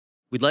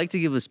We'd like to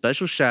give a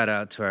special shout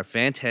out to our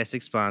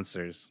fantastic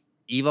sponsors,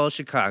 Evol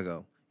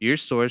Chicago, your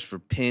source for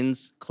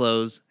pins,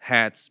 clothes,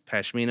 hats,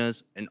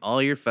 pashminas, and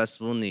all your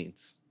festival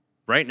needs.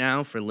 Right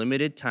now, for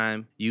limited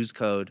time, use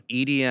code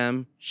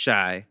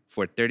EDMSHY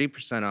for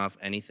 30% off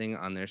anything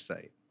on their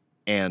site.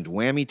 And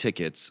Whammy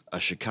Tickets, a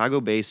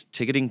Chicago-based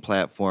ticketing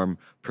platform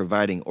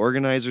providing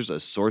organizers a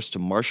source to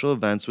marshal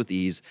events with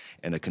ease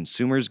and a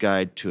consumer's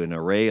guide to an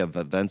array of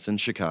events in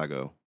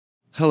Chicago.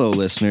 Hello,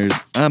 listeners.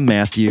 I'm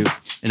Matthew.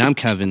 And I'm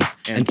Kevin.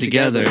 And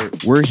together,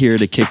 we're here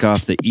to kick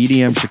off the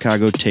EDM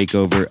Chicago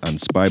Takeover on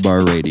Spy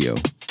Bar Radio.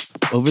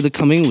 Over the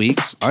coming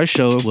weeks, our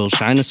show will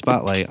shine a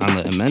spotlight on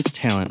the immense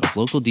talent of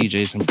local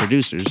DJs and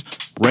producers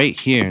right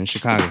here in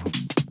Chicago.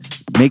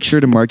 Make sure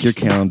to mark your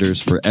calendars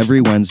for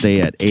every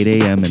Wednesday at 8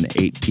 a.m. and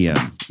 8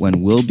 p.m.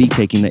 when we'll be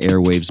taking the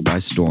airwaves by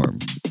storm.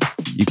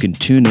 You can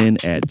tune in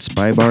at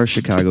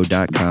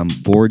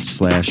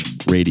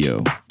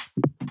spybarchicago.com/radio.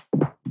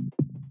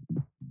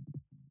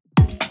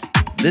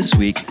 This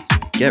week,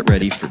 get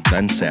ready for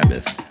Ben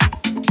Sabbath.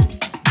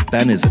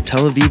 Ben is a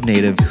Tel Aviv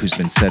native who's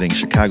been setting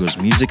Chicago's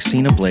music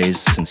scene ablaze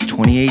since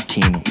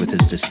 2018 with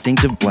his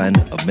distinctive blend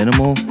of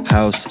minimal,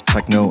 house,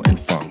 techno, and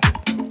funk.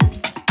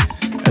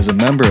 As a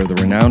member of the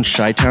renowned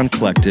Chi-Town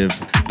Collective,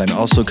 Ben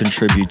also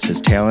contributes his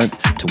talent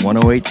to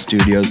 108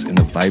 Studios in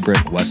the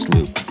vibrant West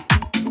Loop.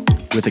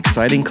 With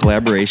exciting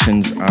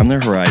collaborations on the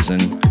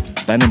horizon,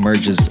 Ben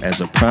emerges as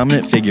a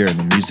prominent figure in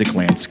the music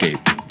landscape.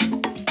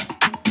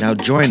 Now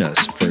join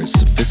us for a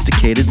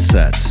sophisticated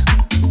set.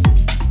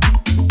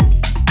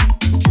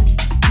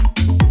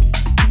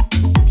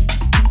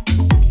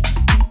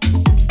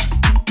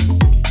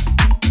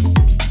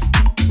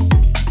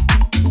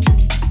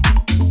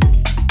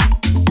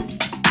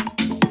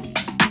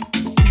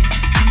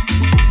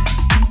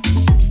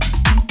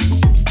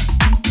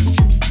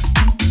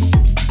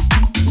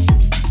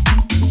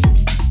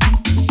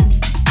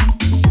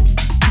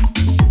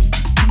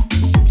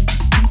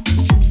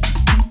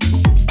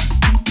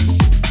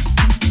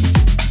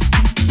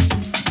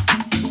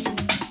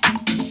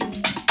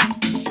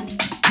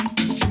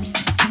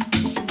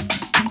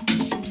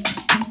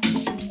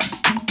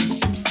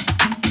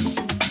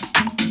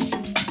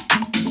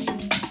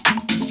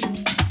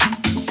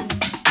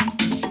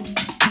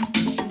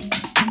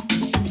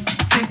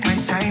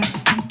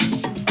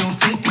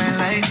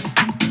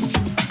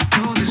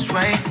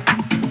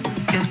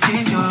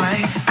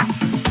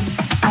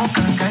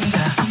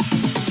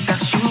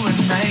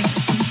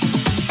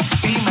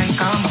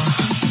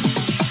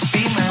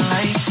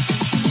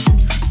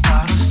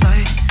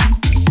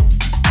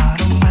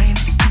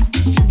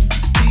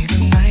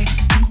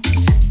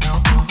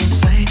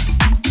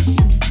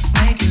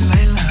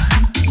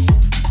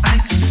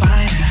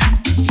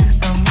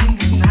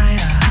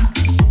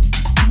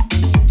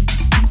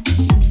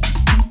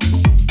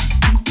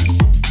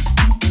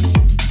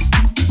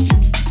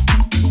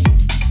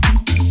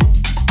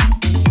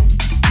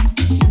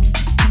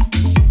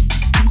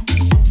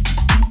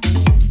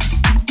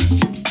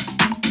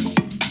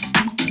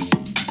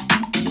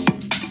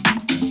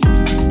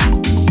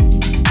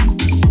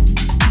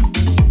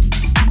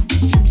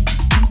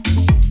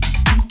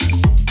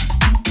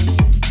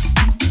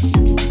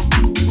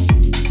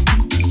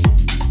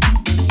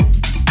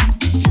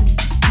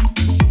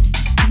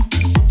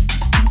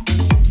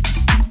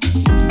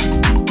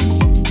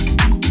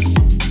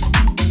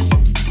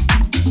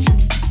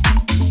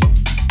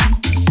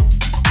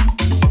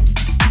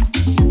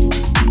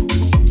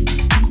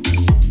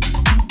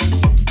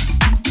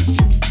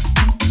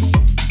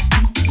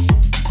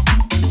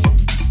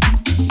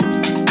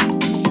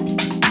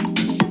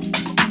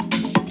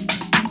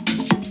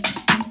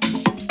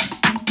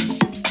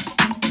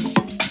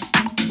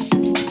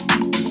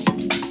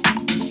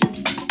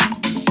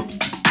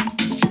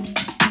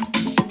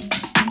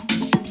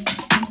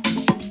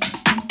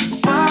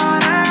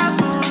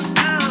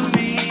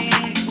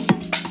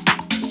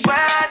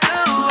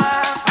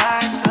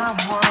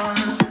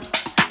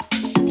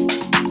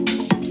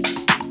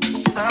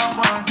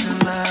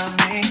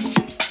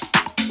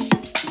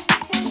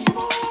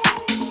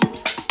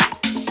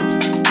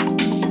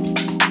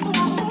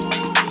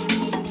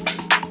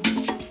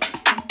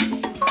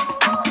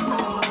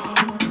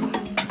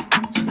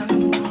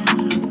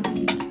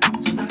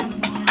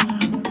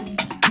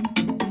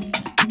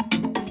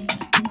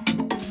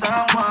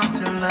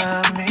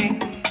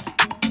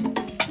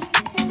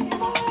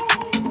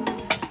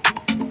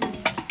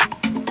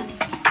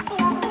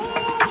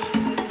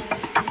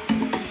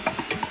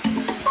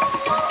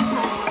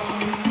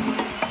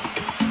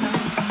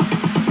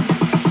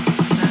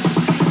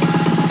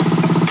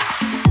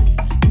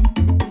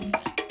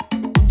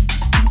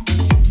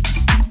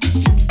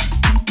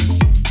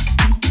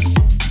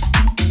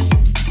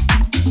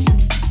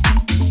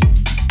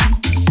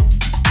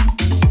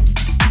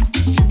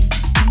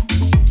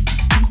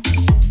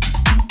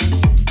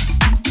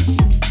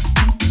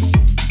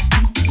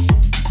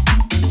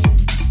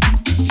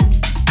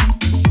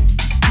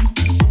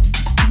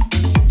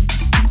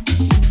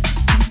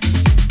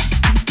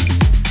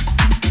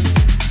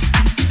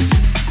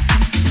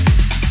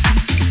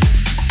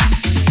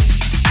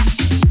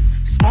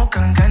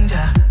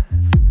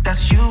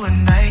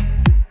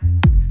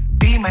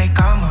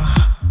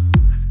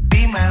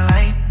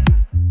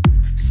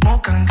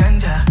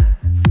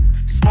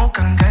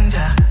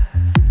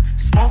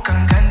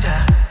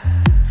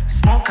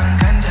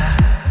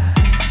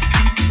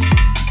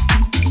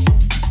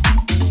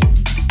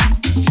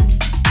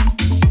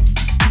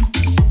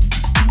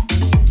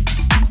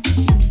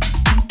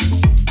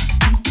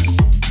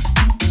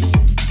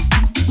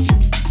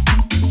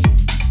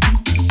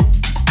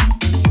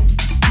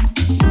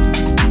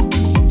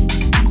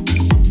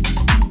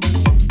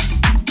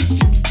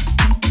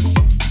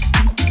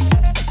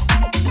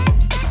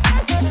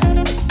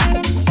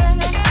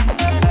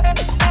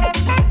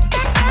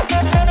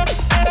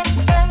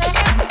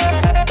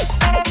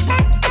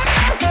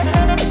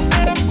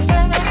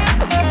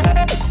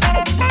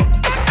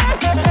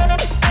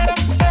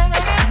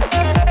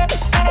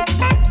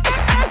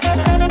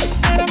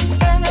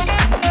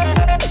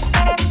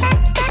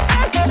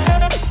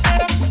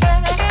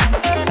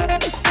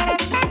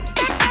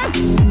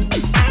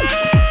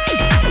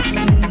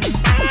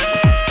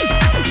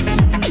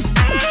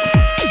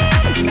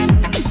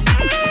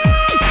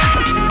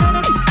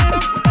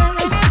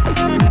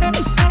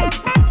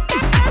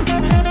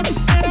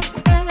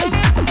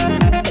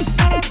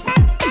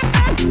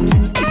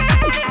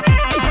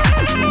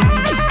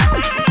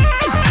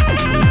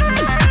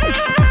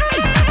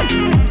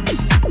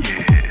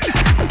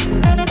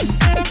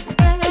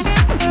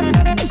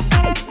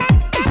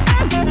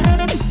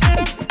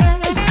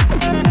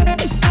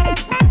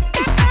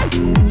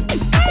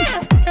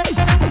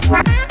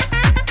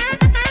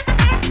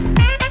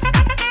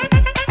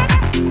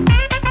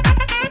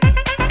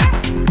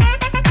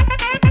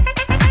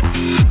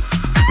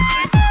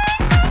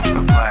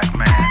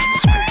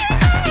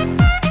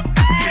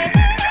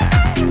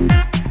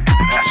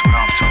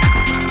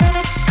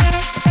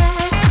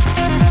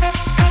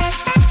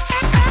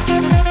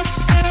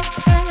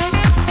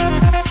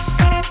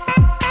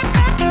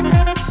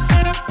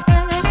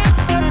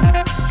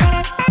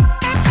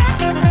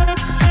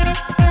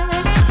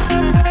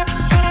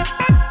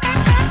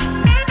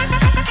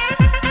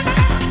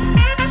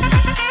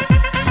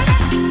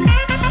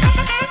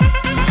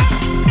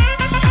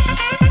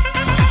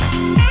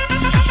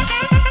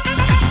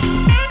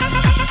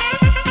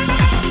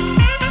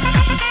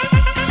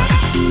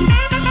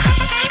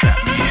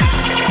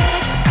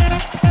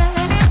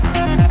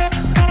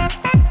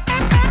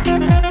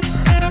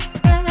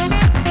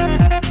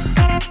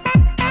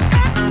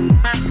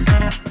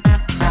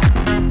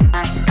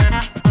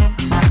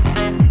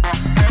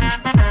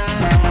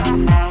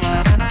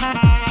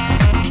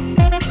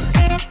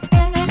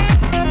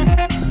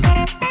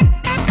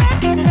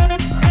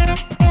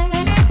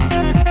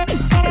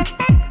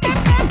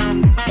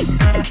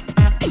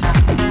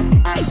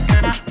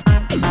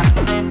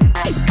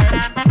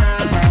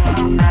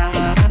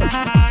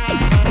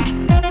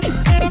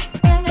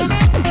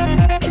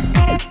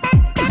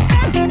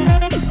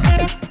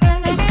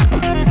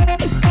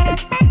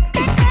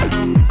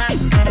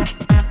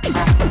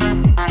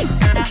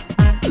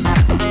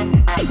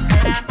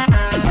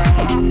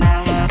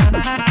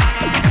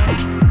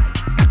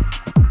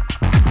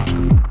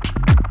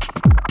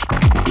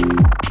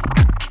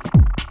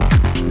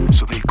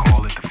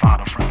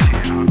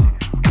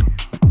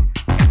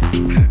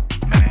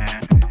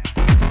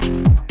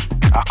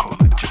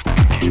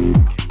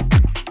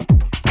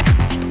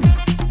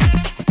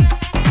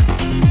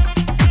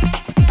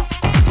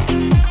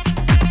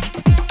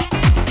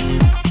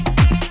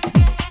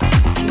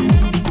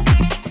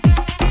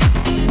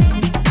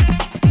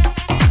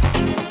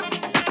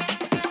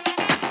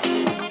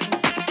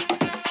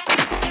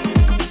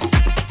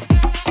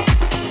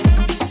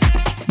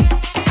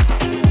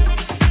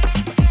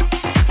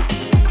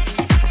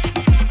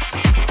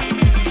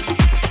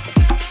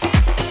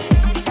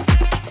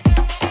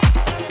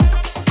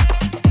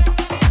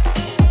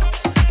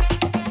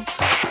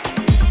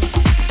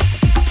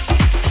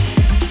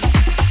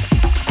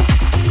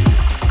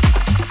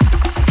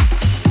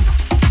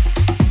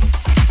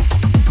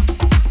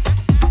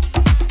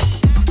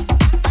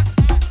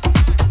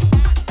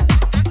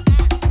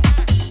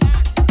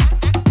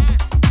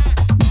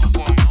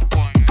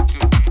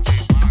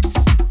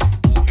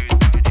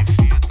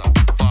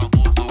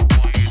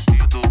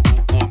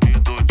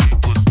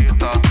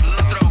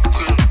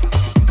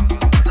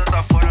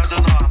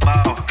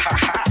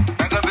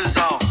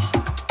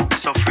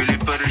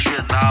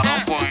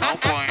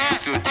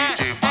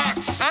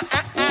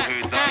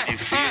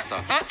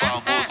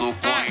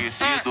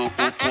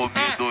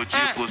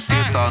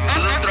 tá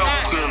tudo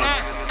tranquilo.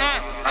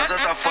 Nada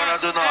tá fora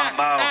do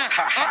normal.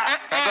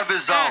 Pega a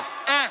visão.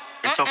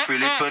 Esse é o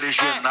Felipe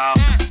original.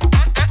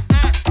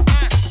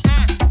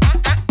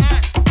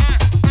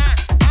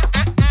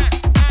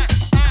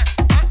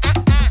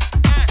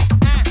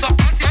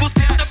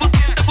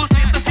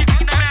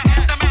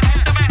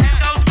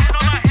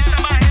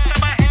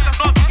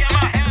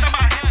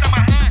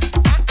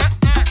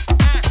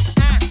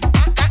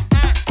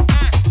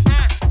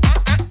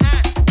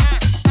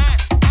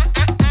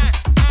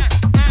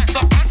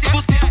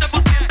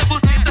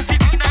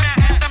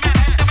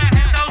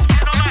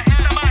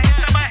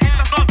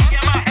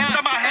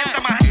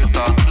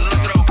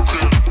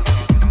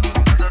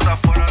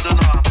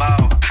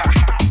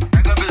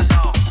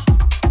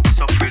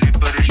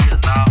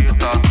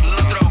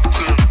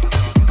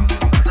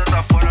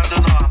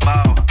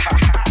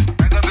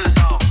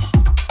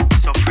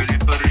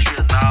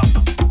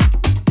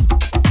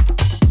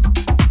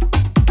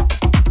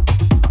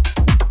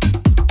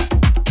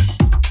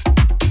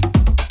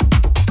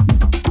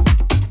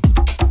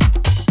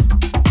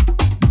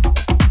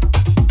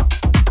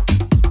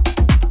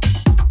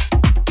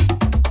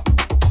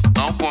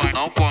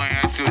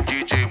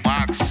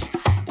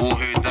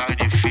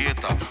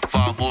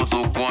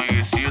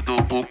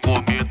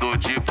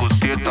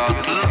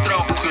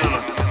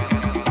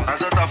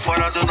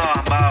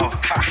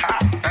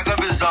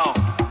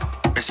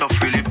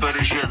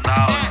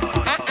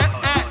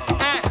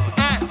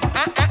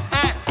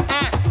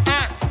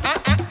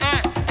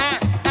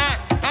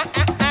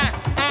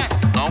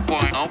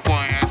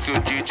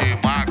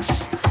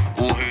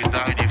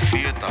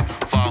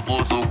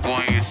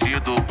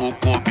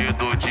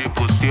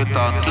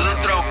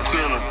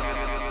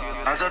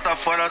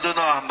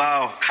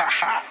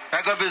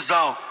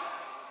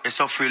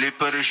 Esse é o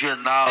Felipe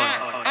original.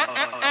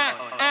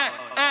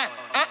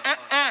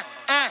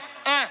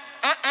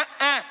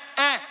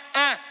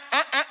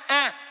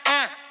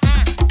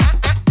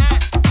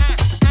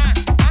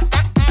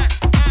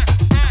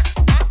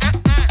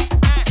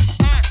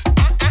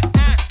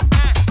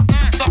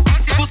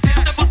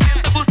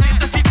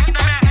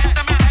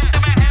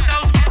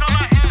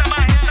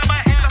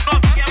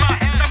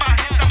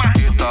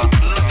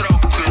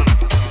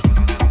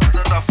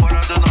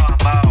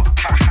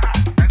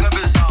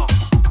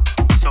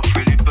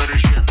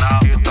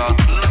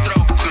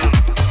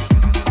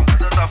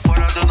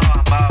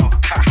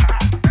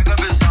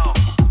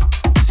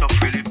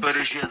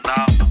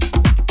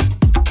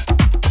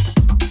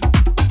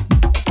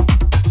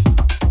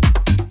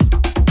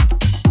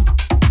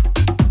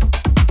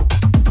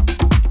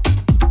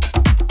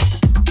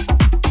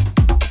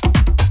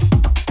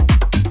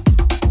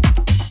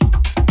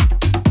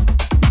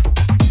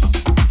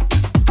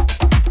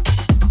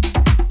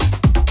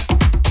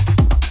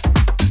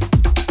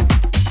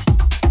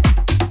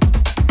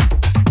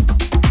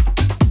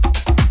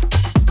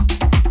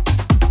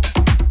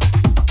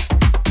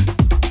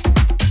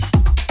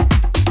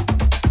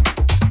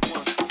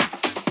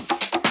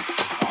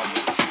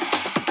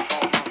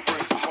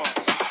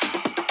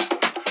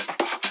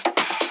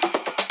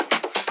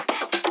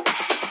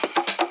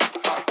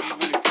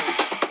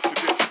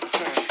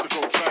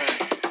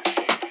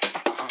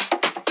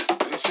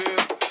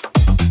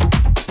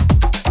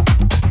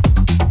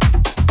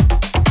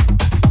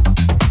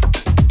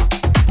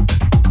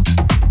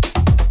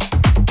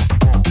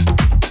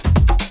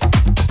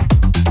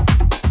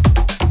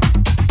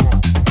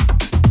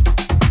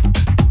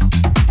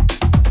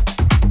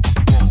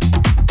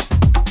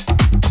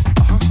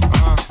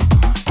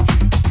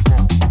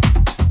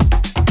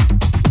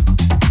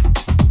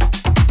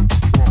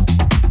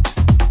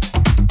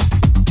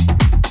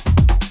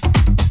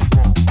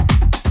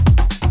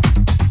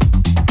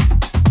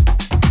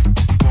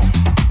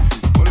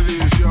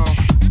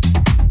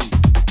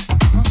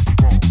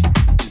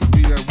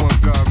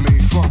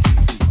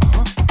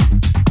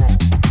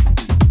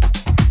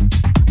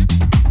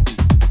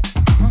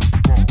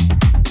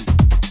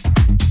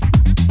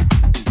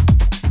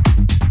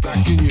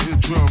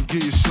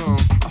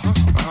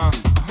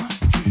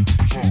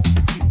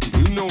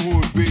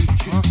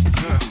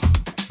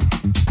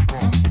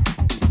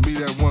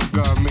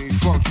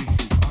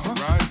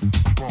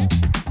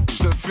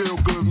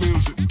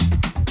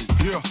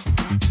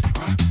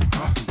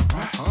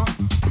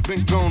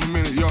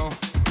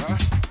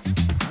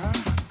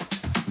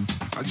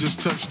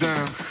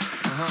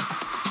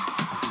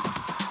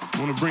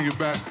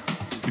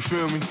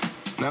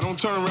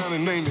 Turn around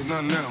and name it,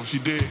 nothing else. She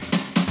did.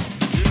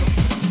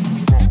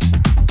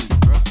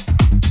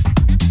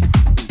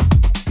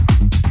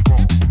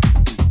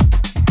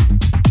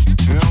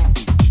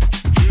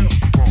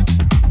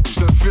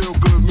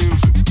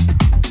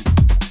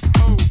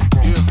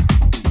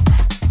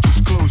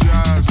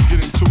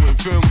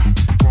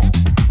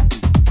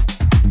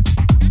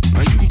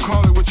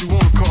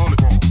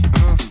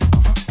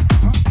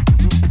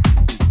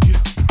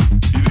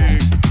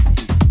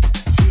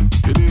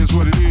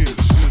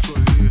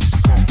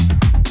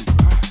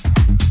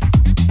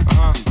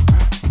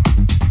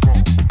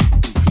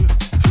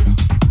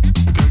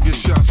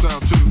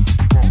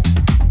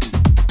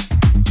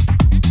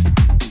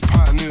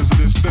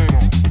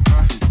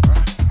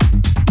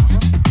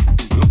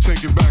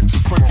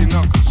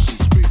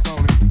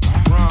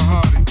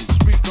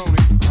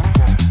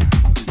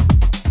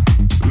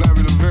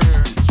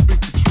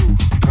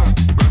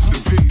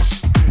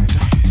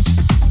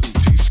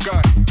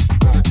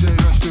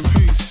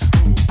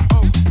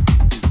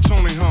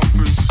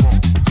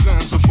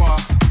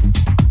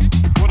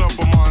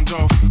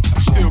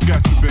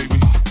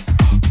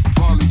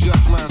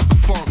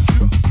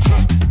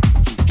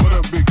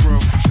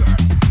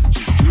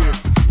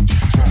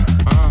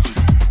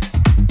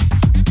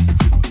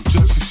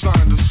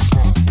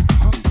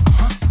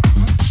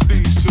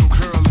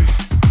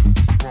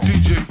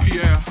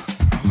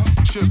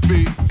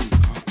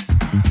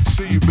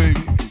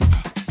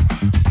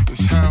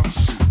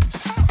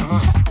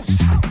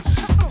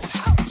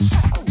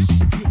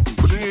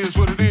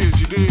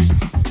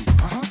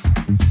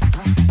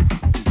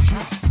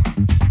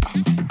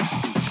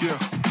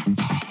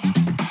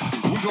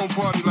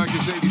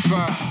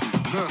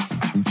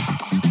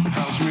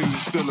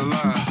 still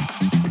alive.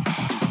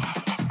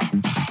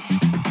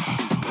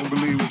 Don't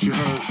believe what you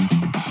heard.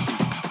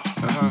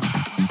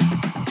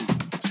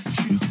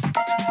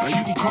 Now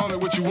you can call it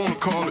what you want to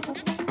call it.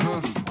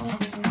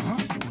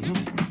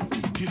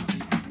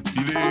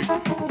 You dig?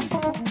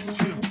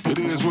 It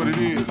is what it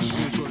is.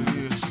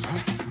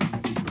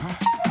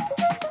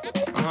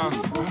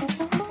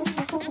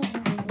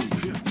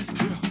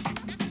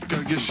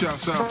 Gotta get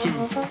shouts out to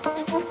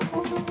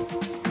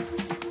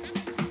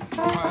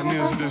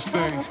pioneers of this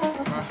thing.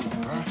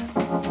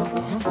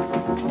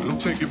 We'll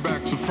take it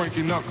back to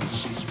Frankie Knuckles.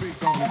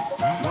 Speak on it.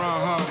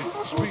 Ron Hardy.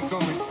 Speak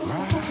on it.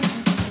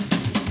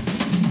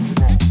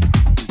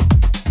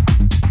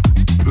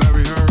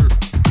 Larry Heard.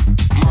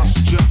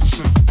 Marshall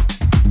Jefferson.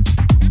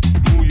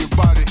 Move your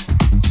body.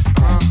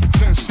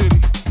 10 City.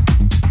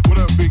 What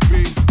up, Big B?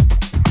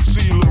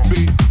 See you, Lil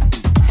B.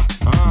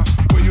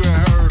 Where you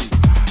at, Heard?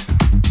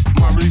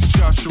 Maurice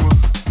Joshua.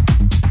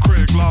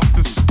 Craig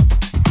Loftus.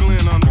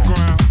 Glenn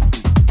Underground.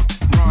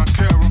 Ron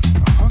Carroll.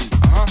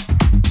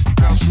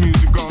 House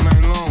music all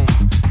night long.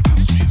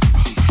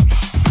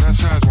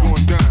 That's how it's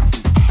going down.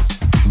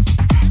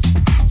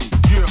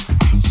 Yeah.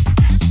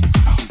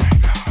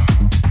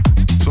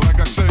 So like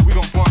I said, we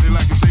gon' party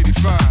like it's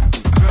 85.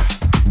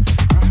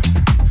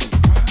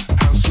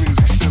 House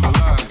music still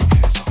alive.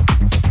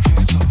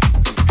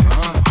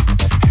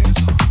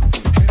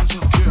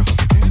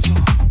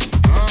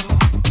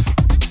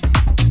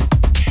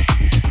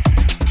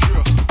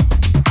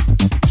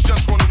 It's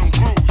just one of them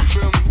grooves, you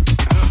feel me?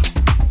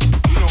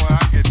 You know how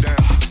I get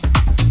down.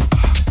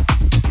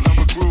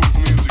 Number groove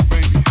music,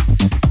 baby.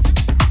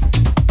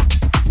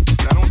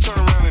 Now don't turn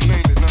around and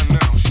name it nothing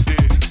else, you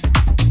did.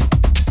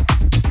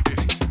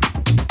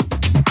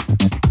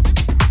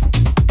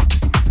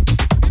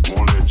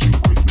 Won't let you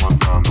waste my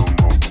time no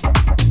more.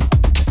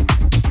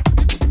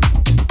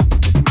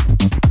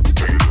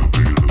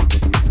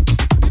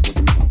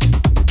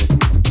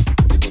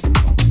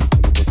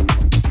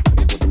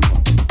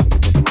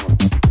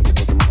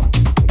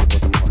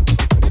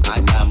 I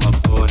got my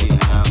 40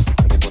 ounce.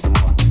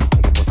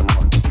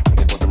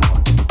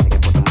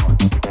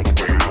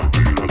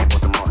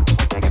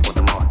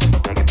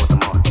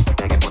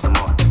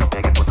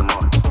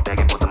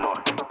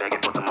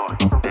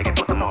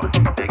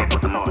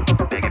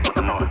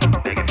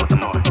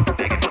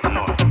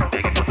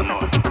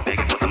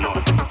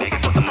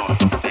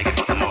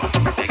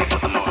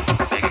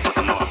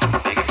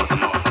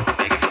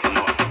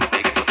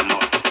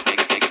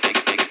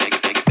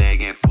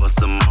 Begging for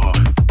some more.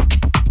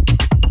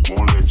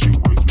 Won't let you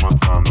waste my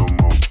time no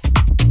more.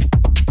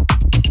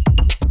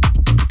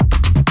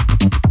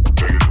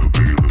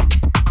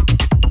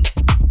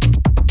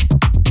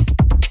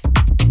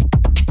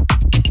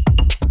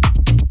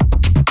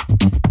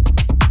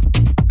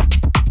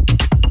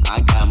 I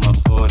got my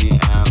 40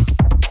 ounce.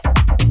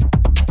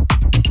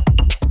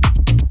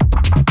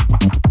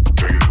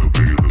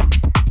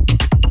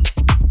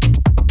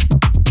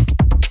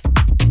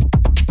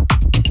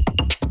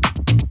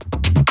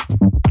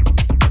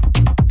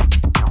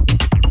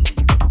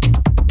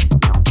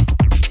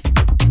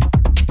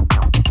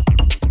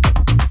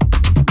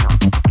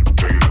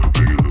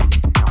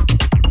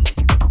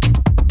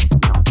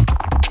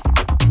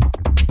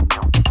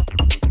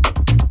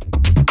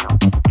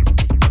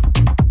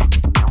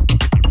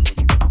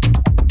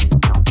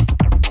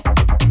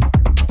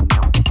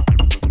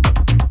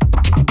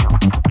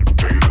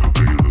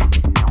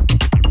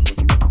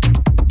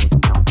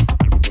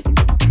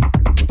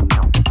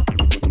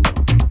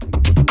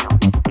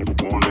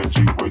 Won't let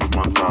you waste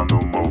my time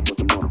no more.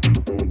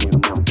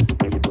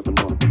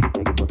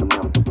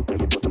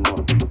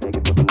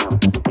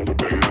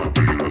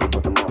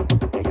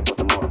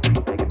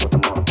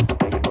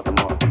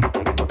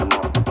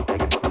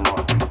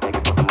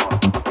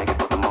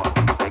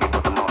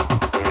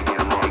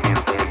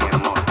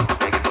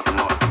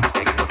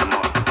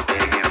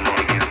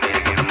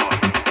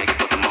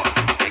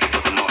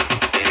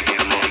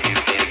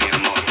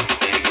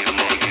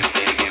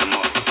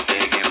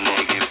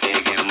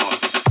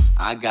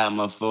 I got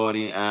my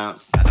 40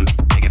 ounce. Got them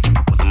begging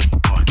for some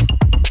more.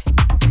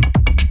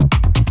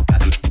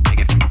 Got them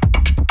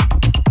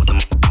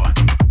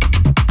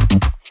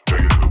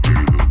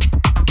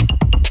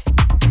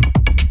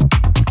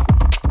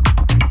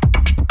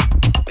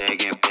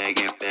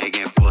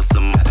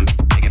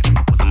begging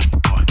for some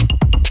more.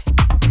 Begging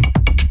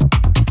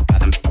for some. Got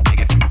them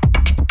begging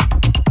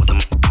for some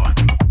more.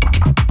 Got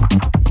them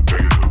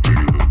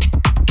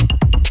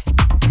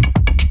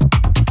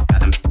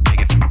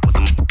begging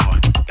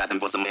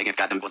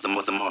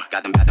for some more.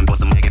 Got them begging for some more. Got them for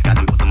some begging. Got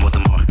them for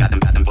some more. Got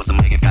them for some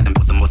begging. Got them for some more. Got them for some begging. Got them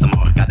for some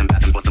more. Got them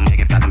for some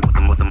begging. Got them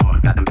for some more.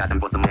 Got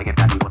them for some begging.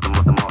 Got them for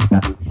some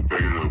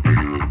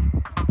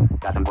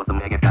more. Got them for some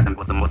begging. Got them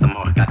for some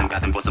more. Got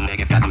them for some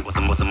begging. Got them for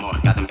some more.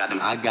 Got them.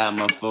 I got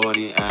my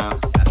 40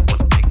 ounce. Got them for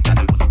some begging. Got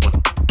them for some more.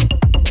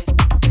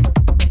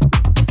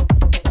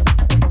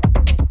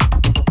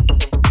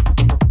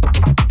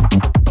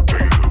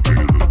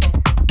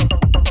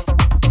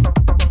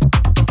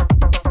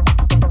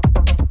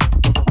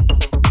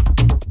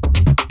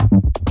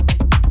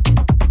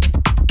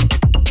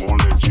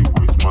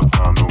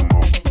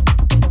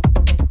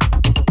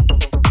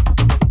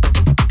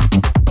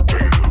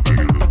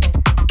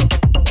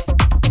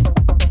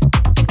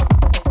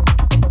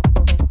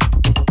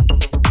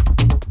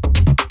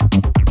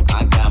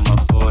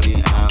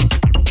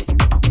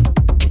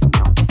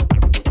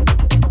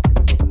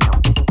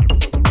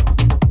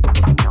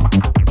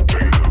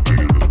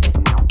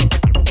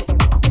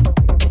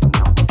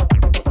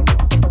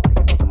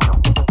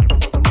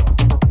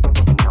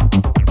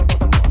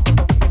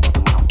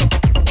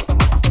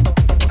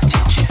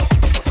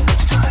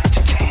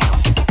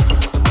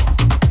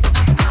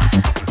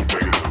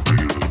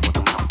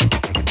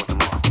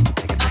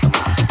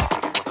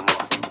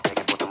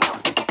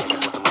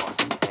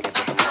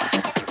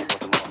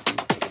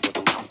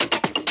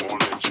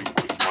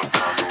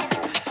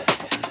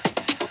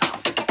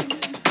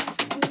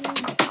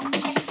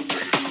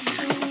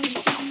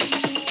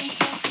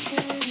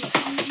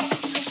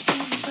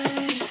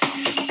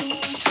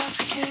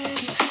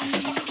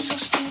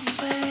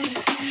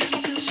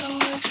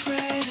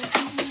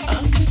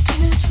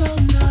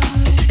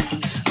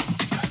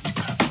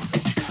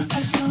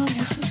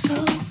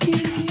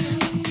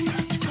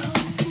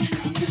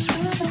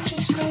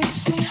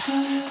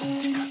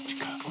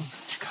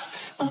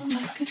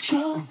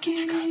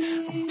 joking.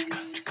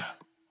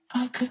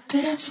 I could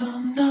dance all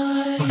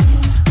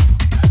night.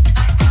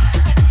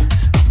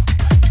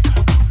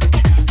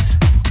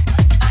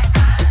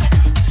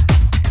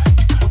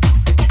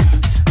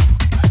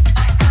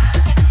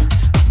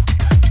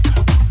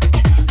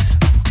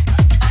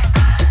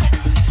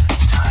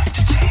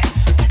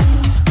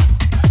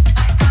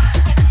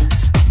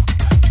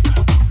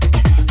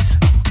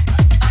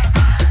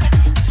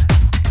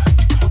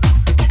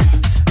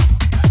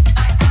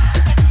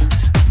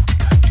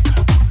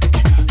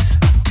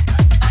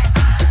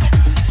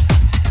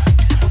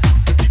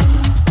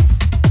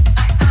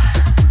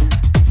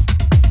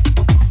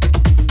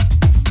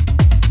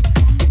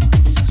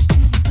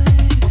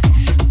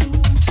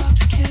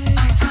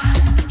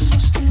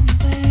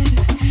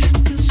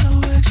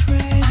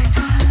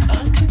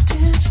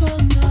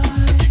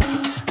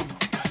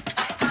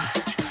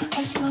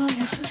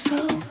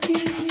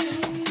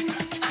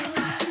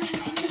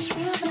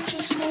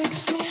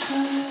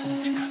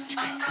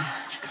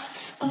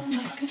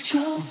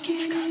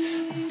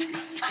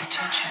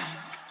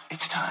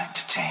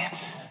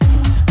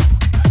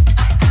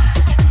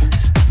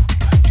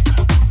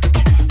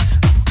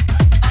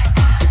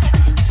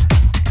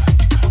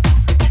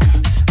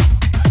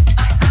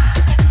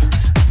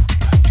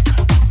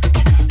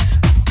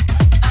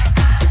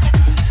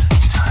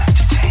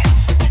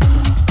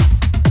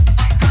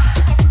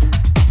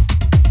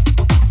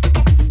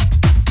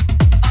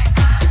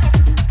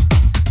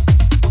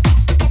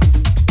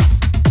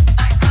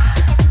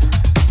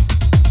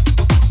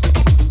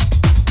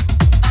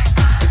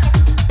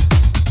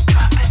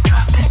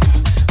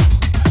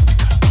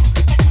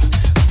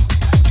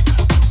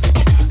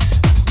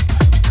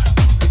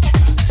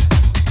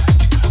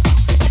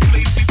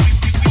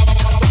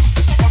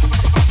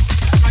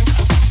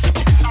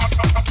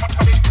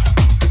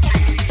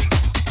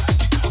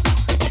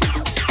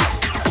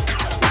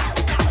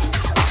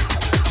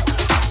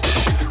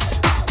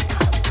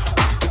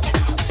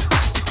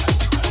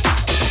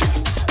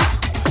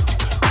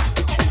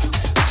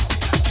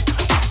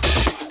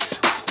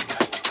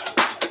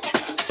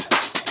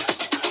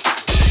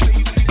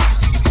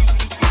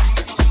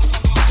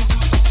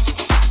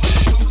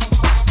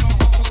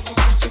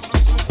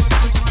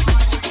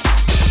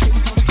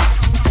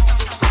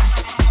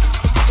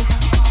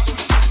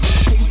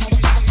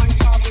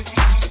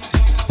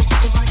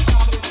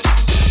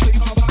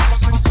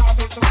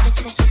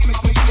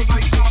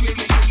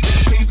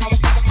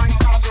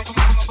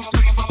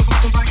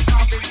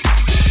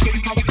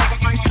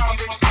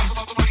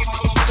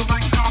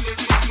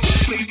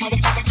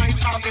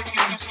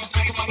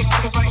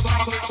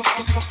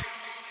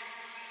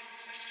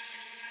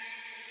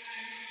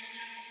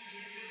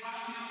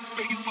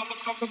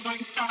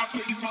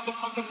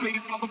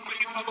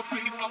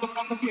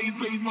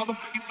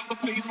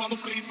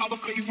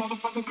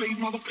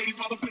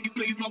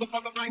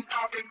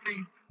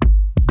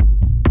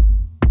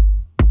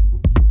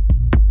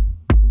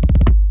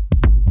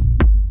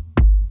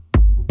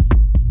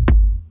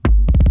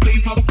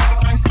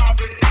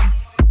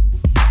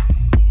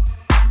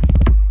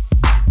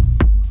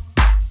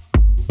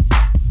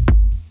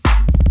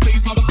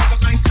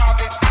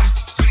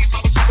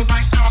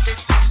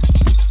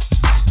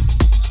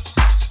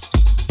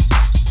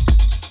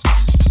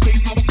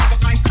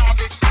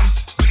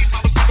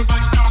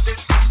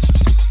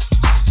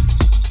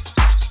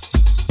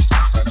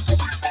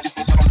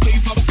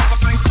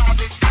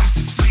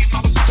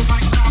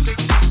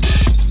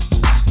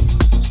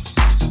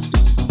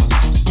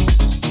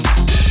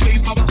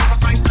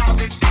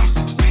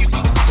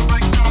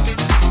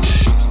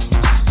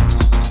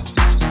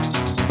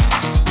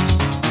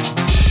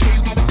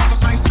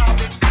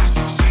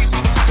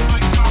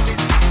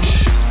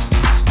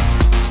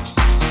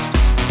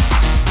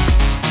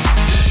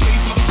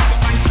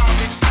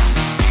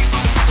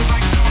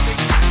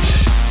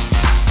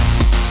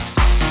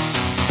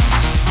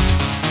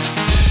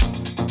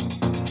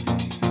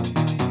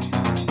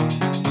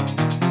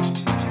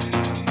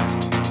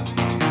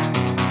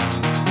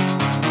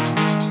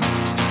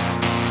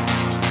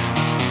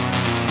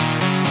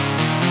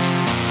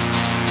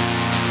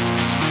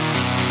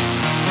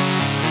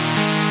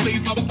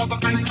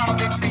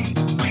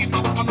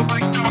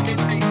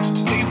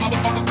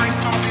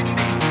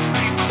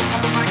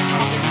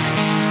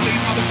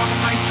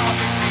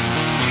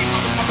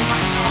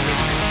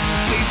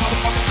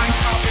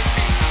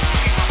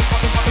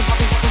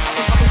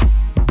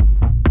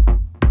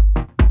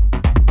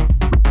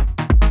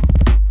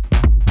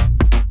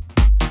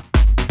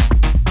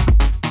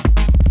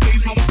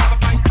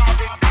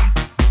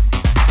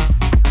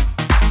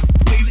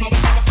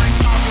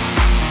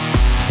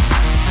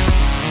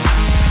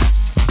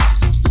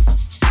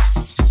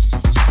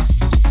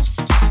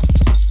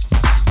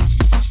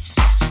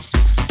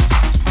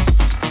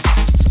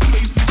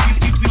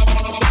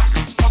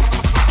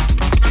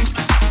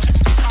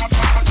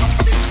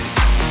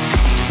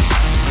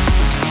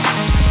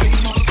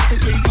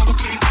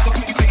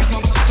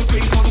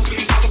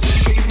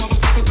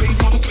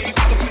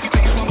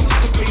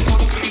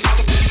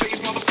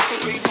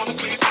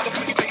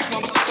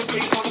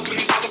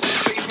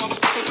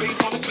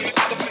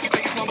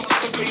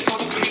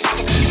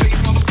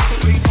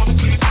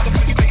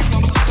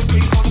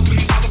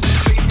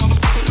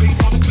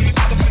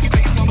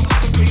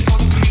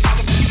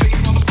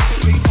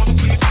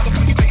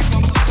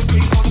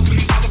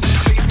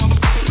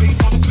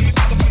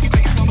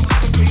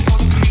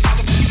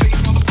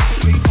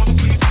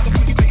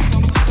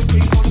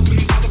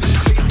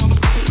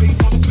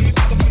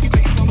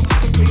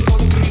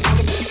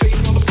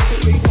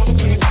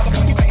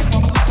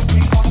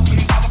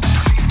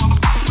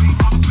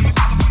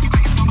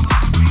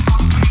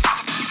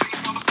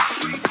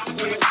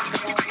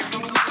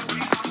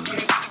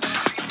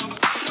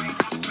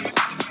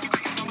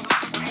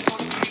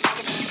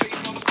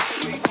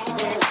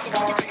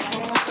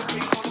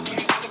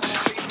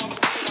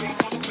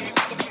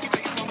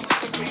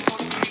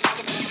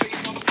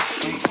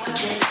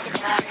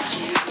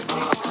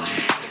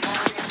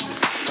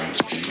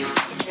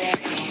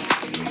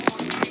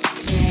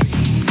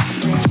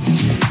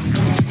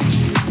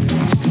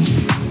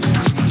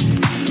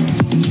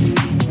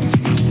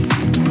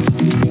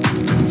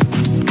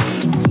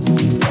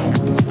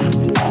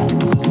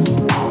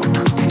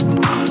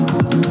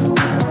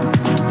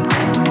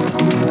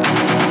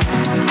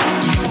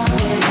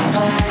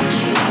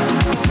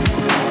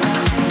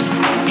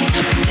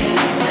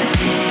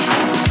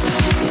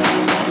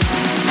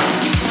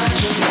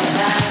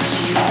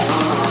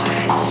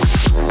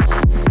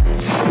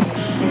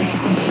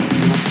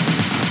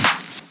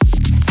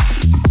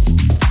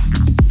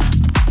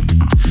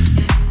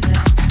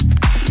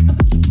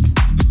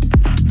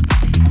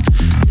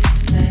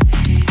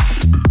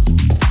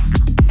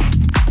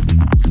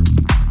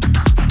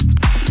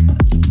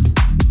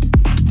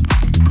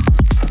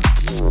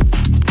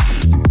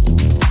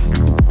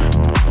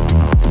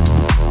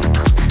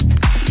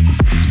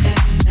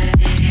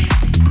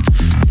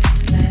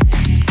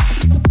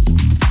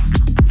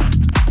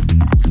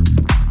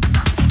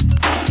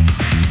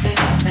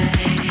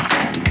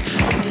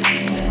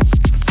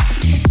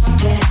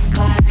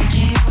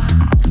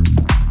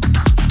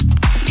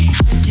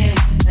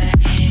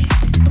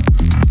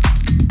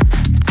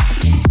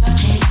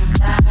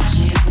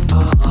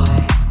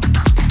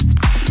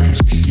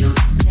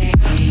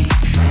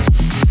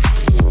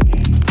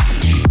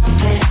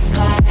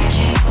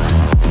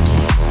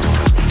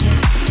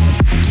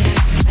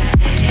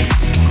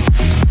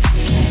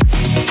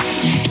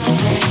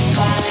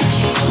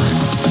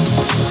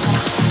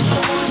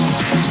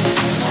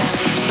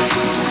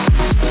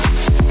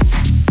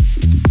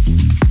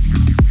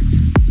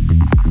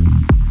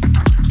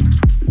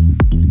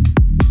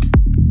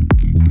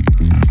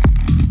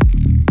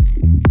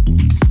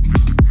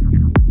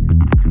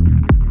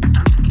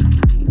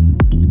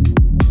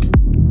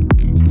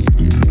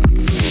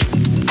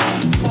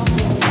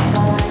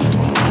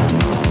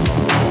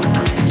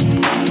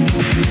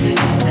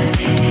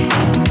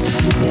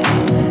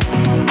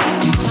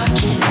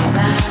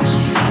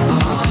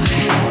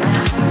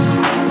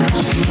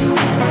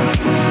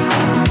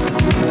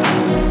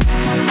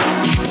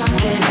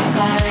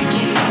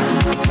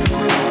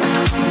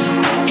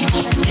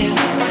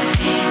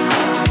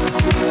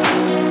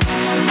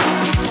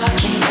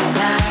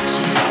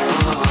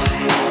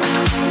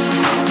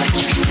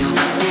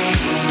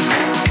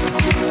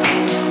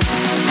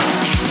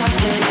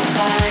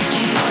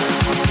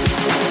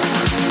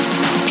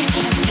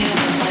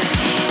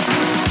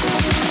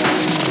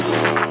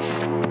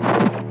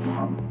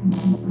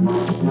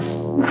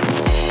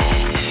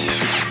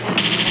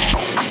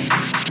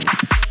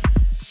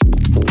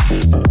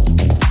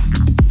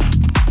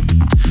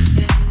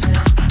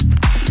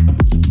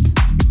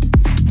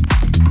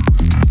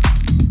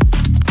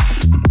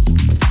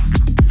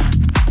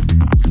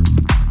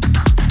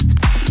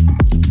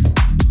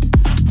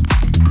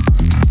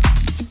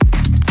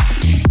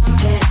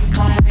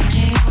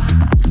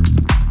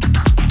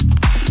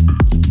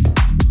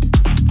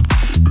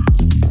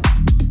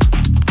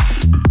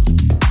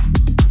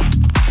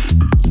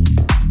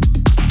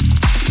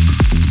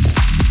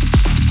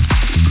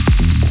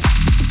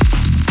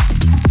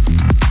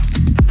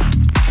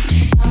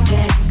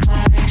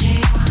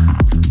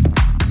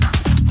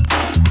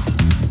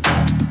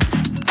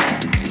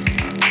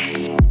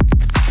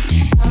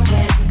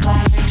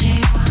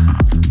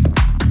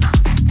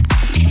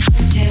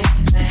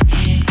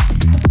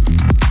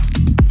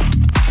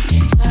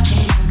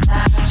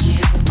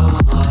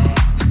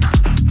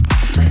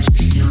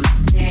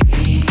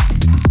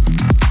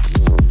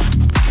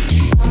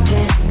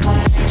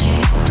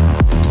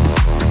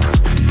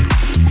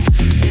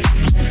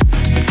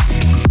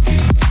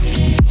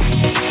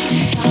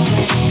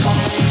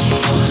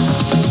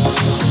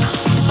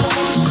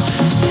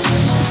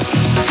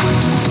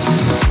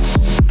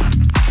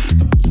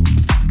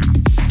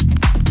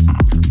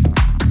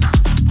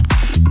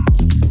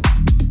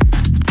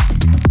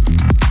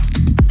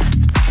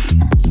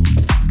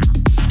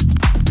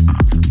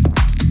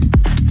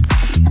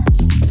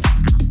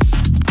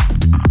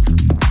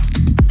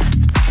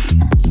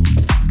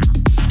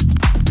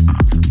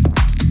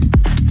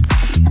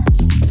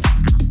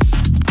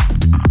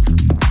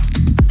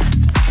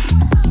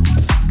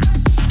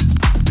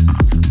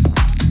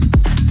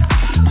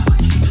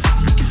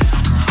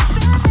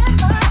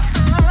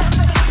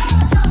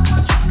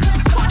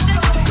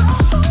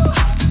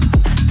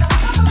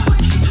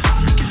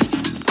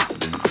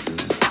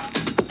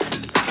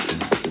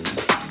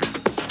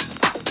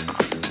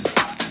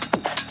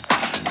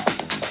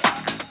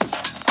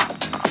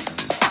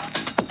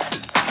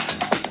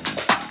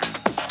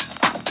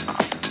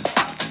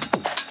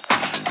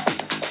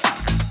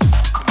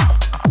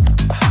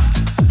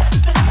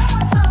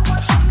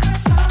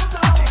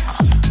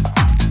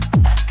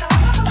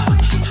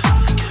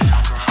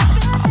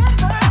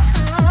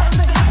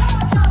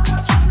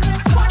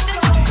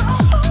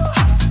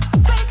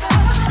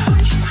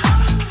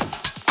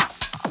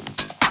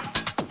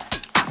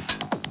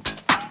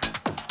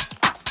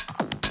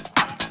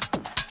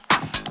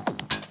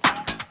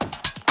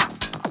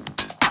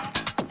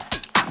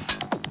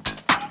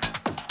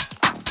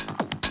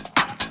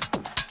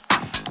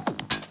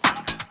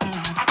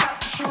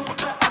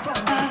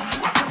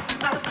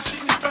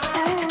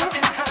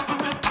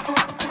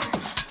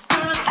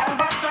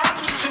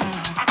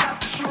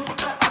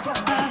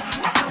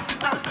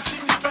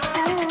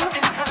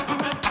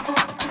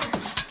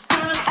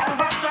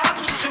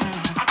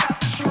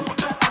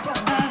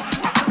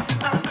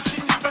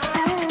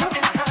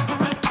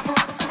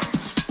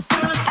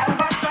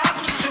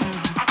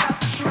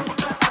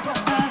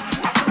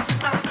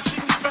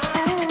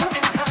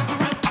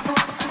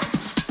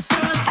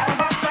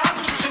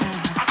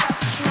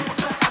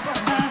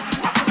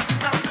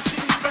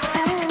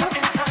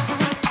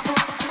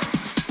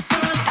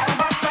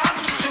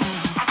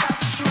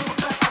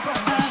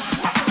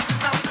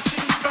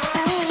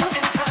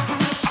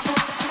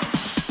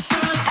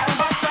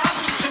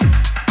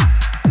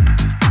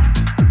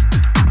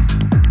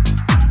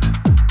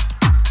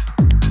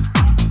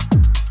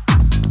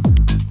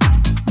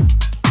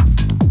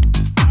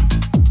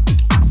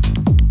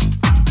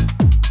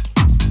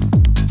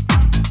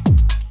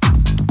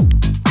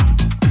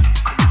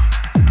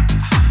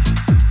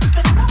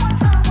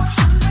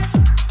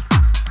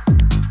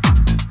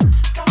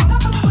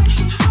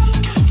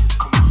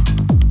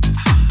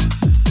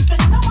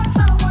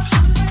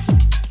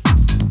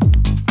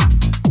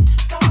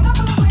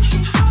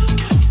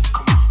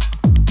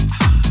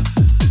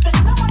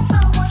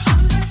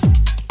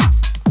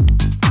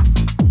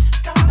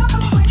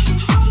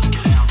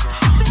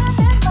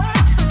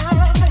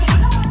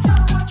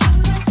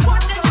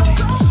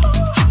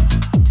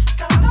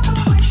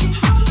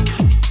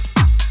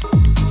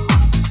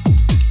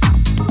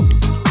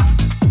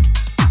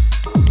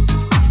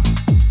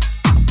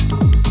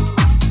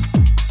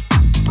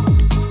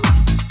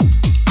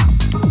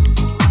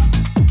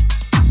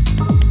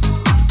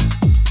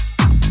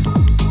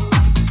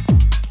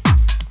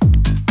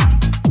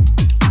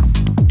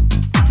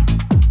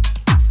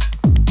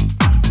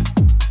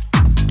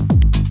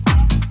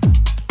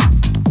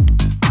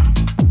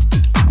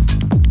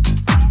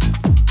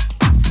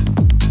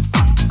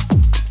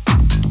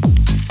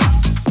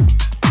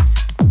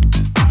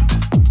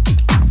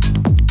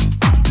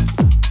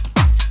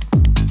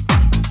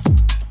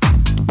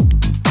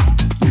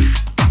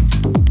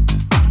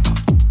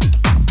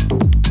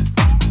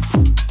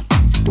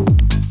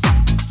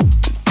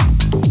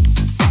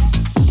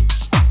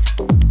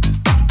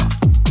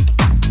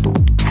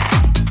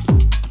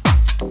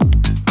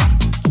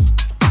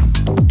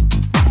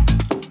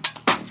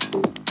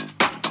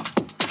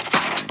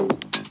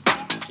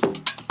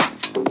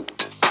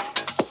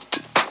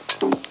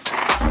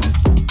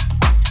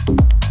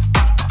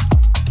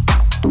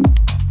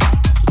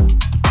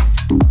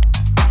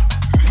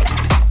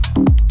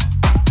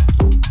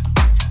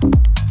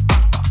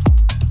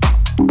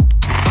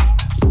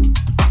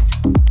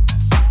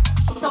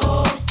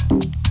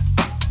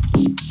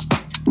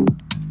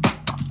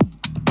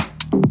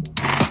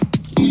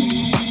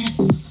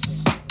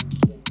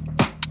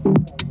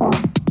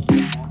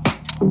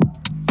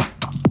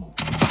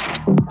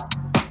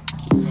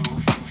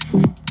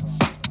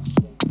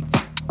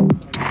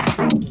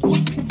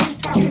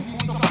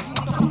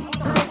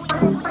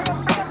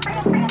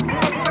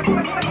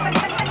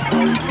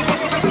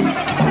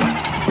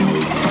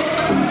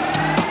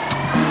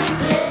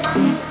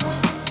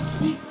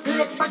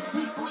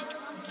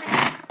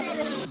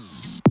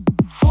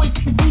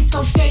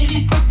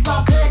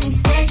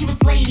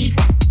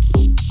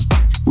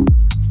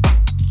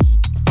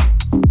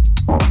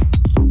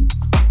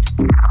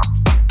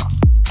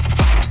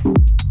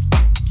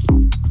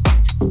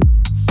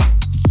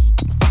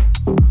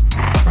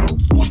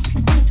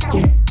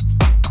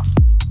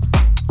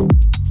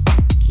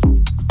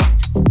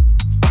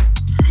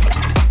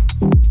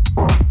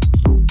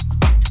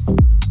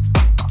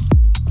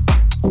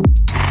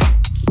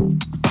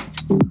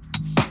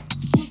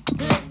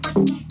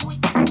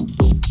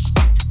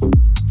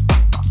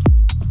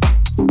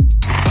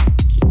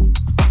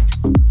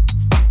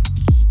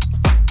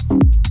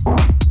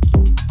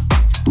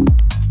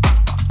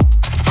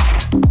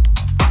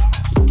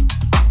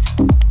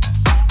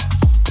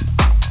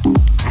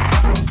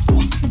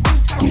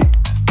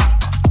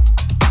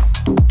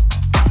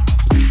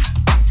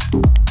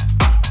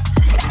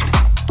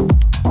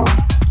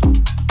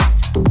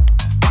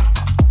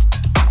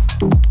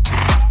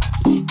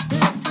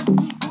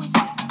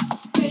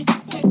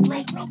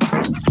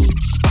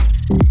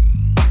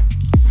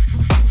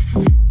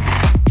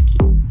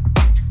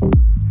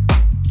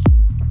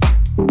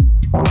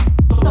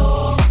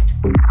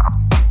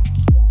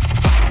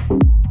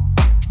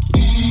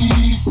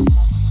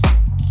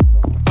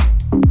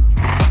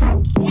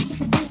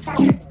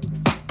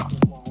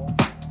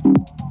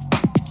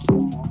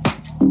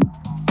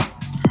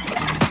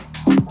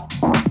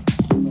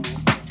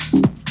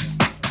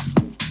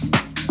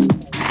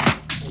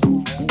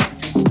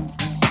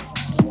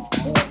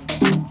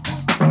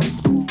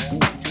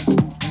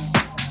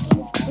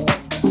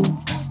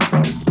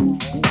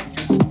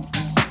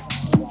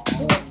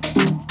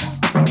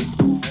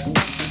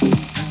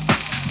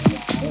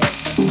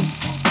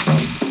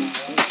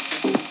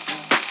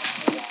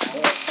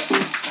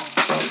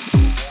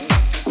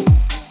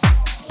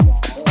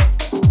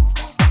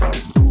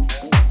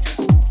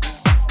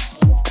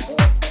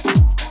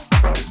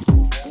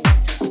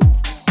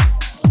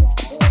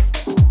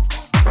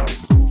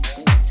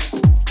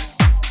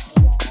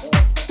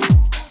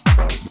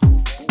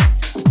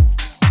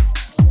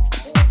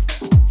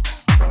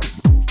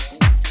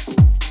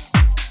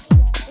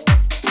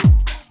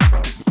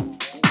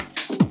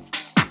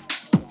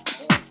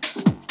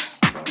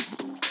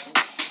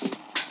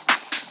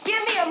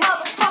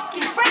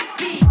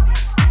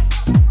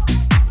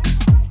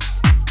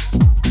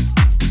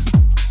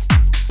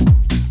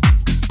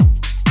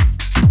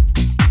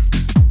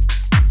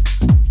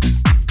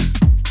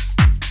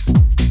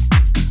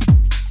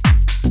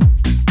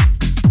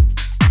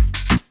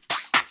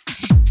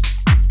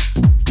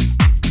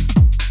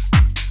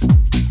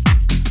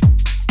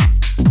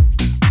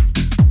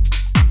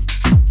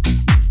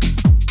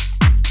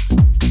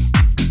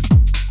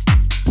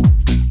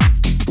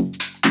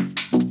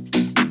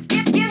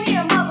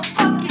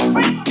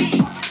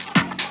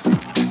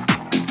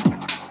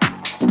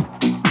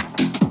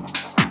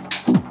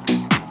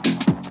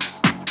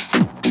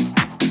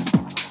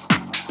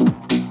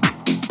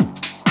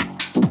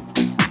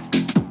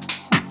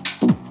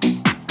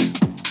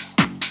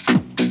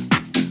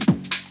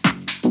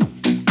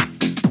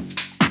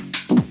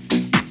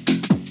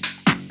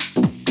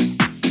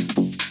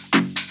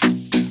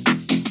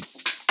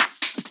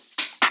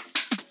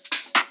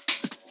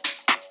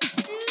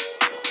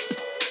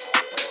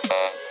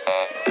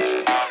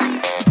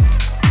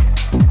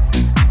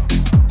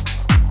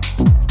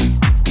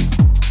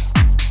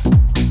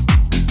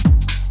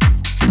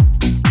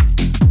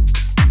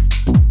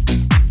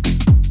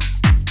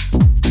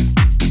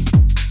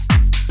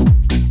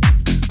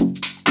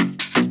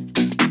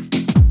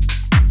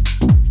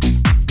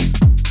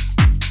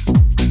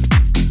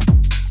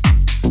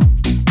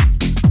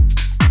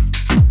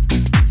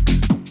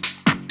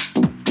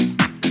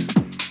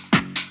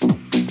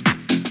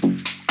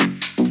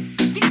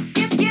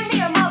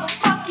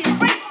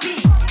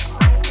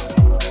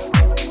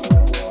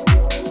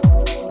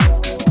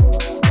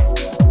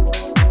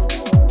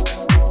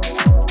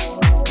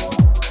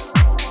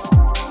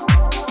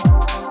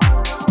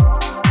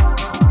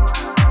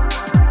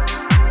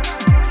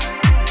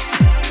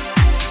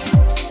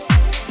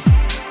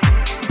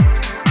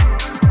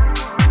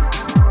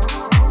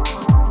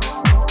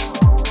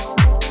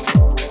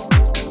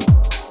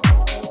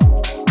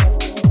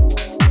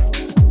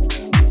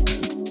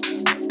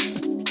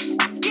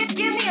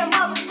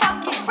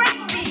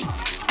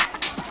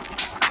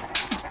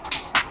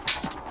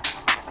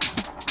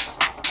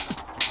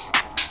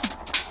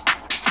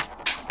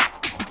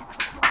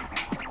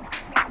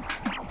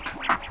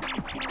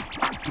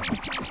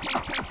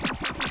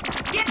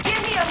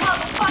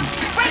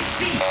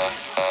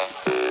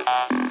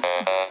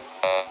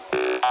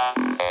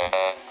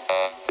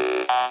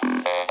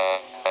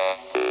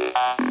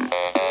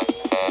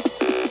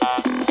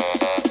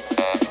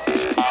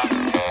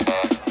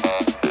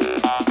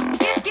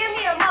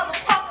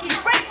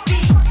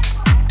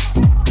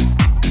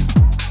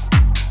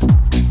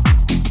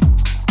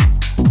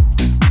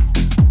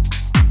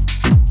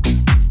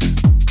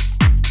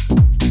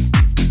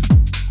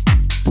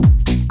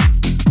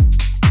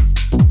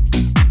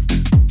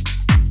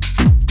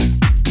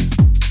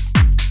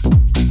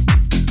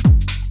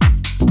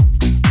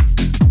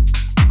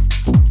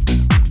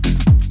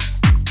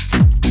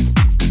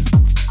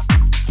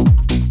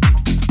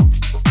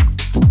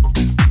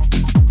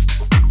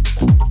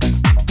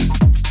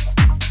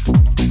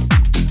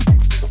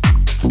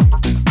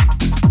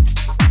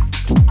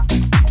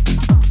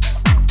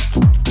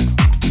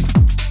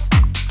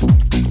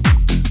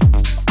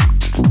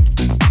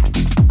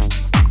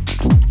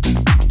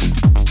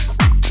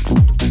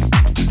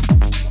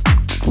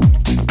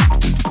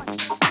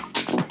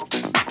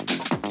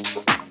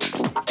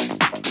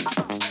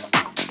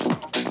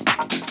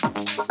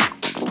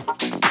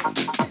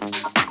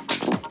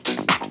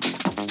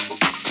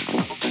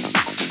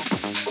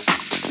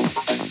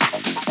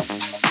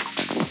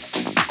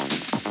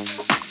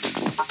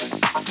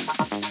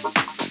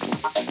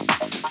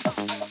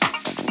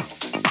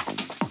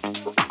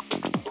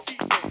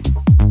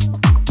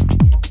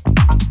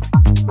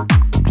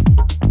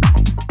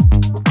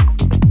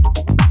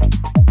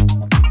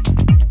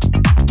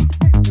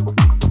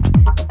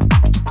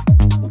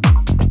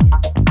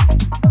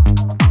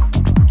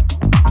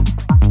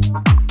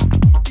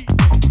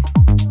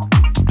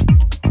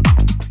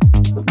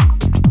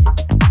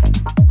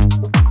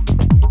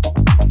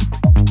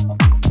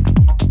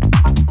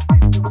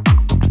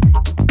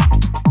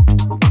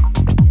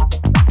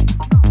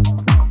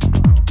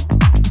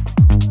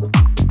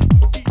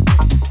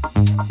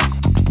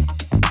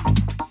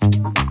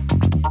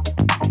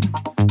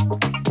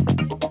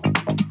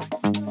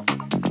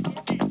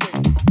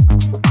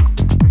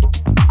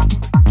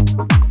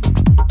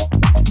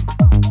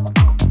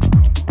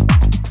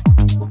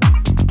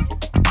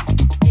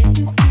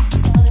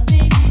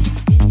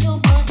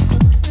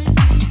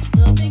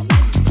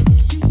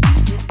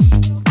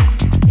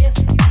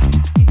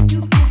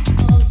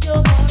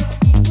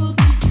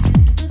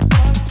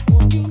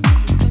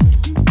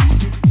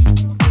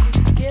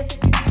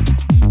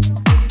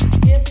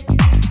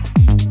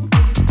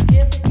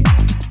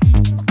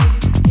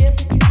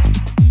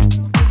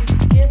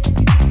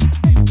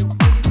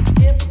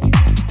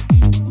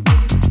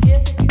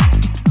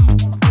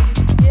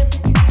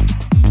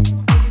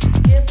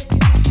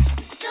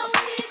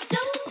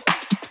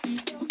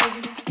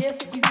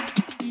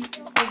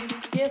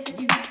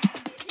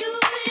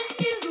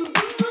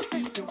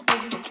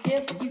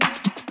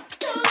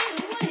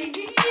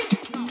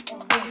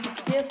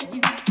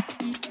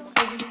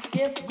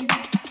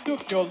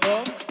 your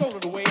love, stole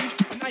it away,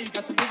 and now you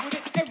got to live with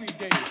it every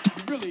day.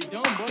 You're really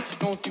dumb, but you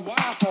don't see why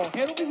I fall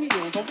head over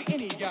heels over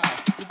any guy.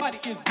 Your body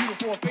is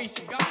beautiful, a face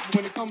you got, but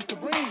when it comes to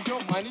brains,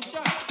 your mind is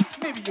shot.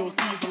 Maybe you'll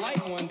see the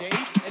light one day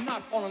and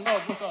not fall in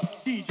love with a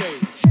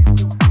DJ.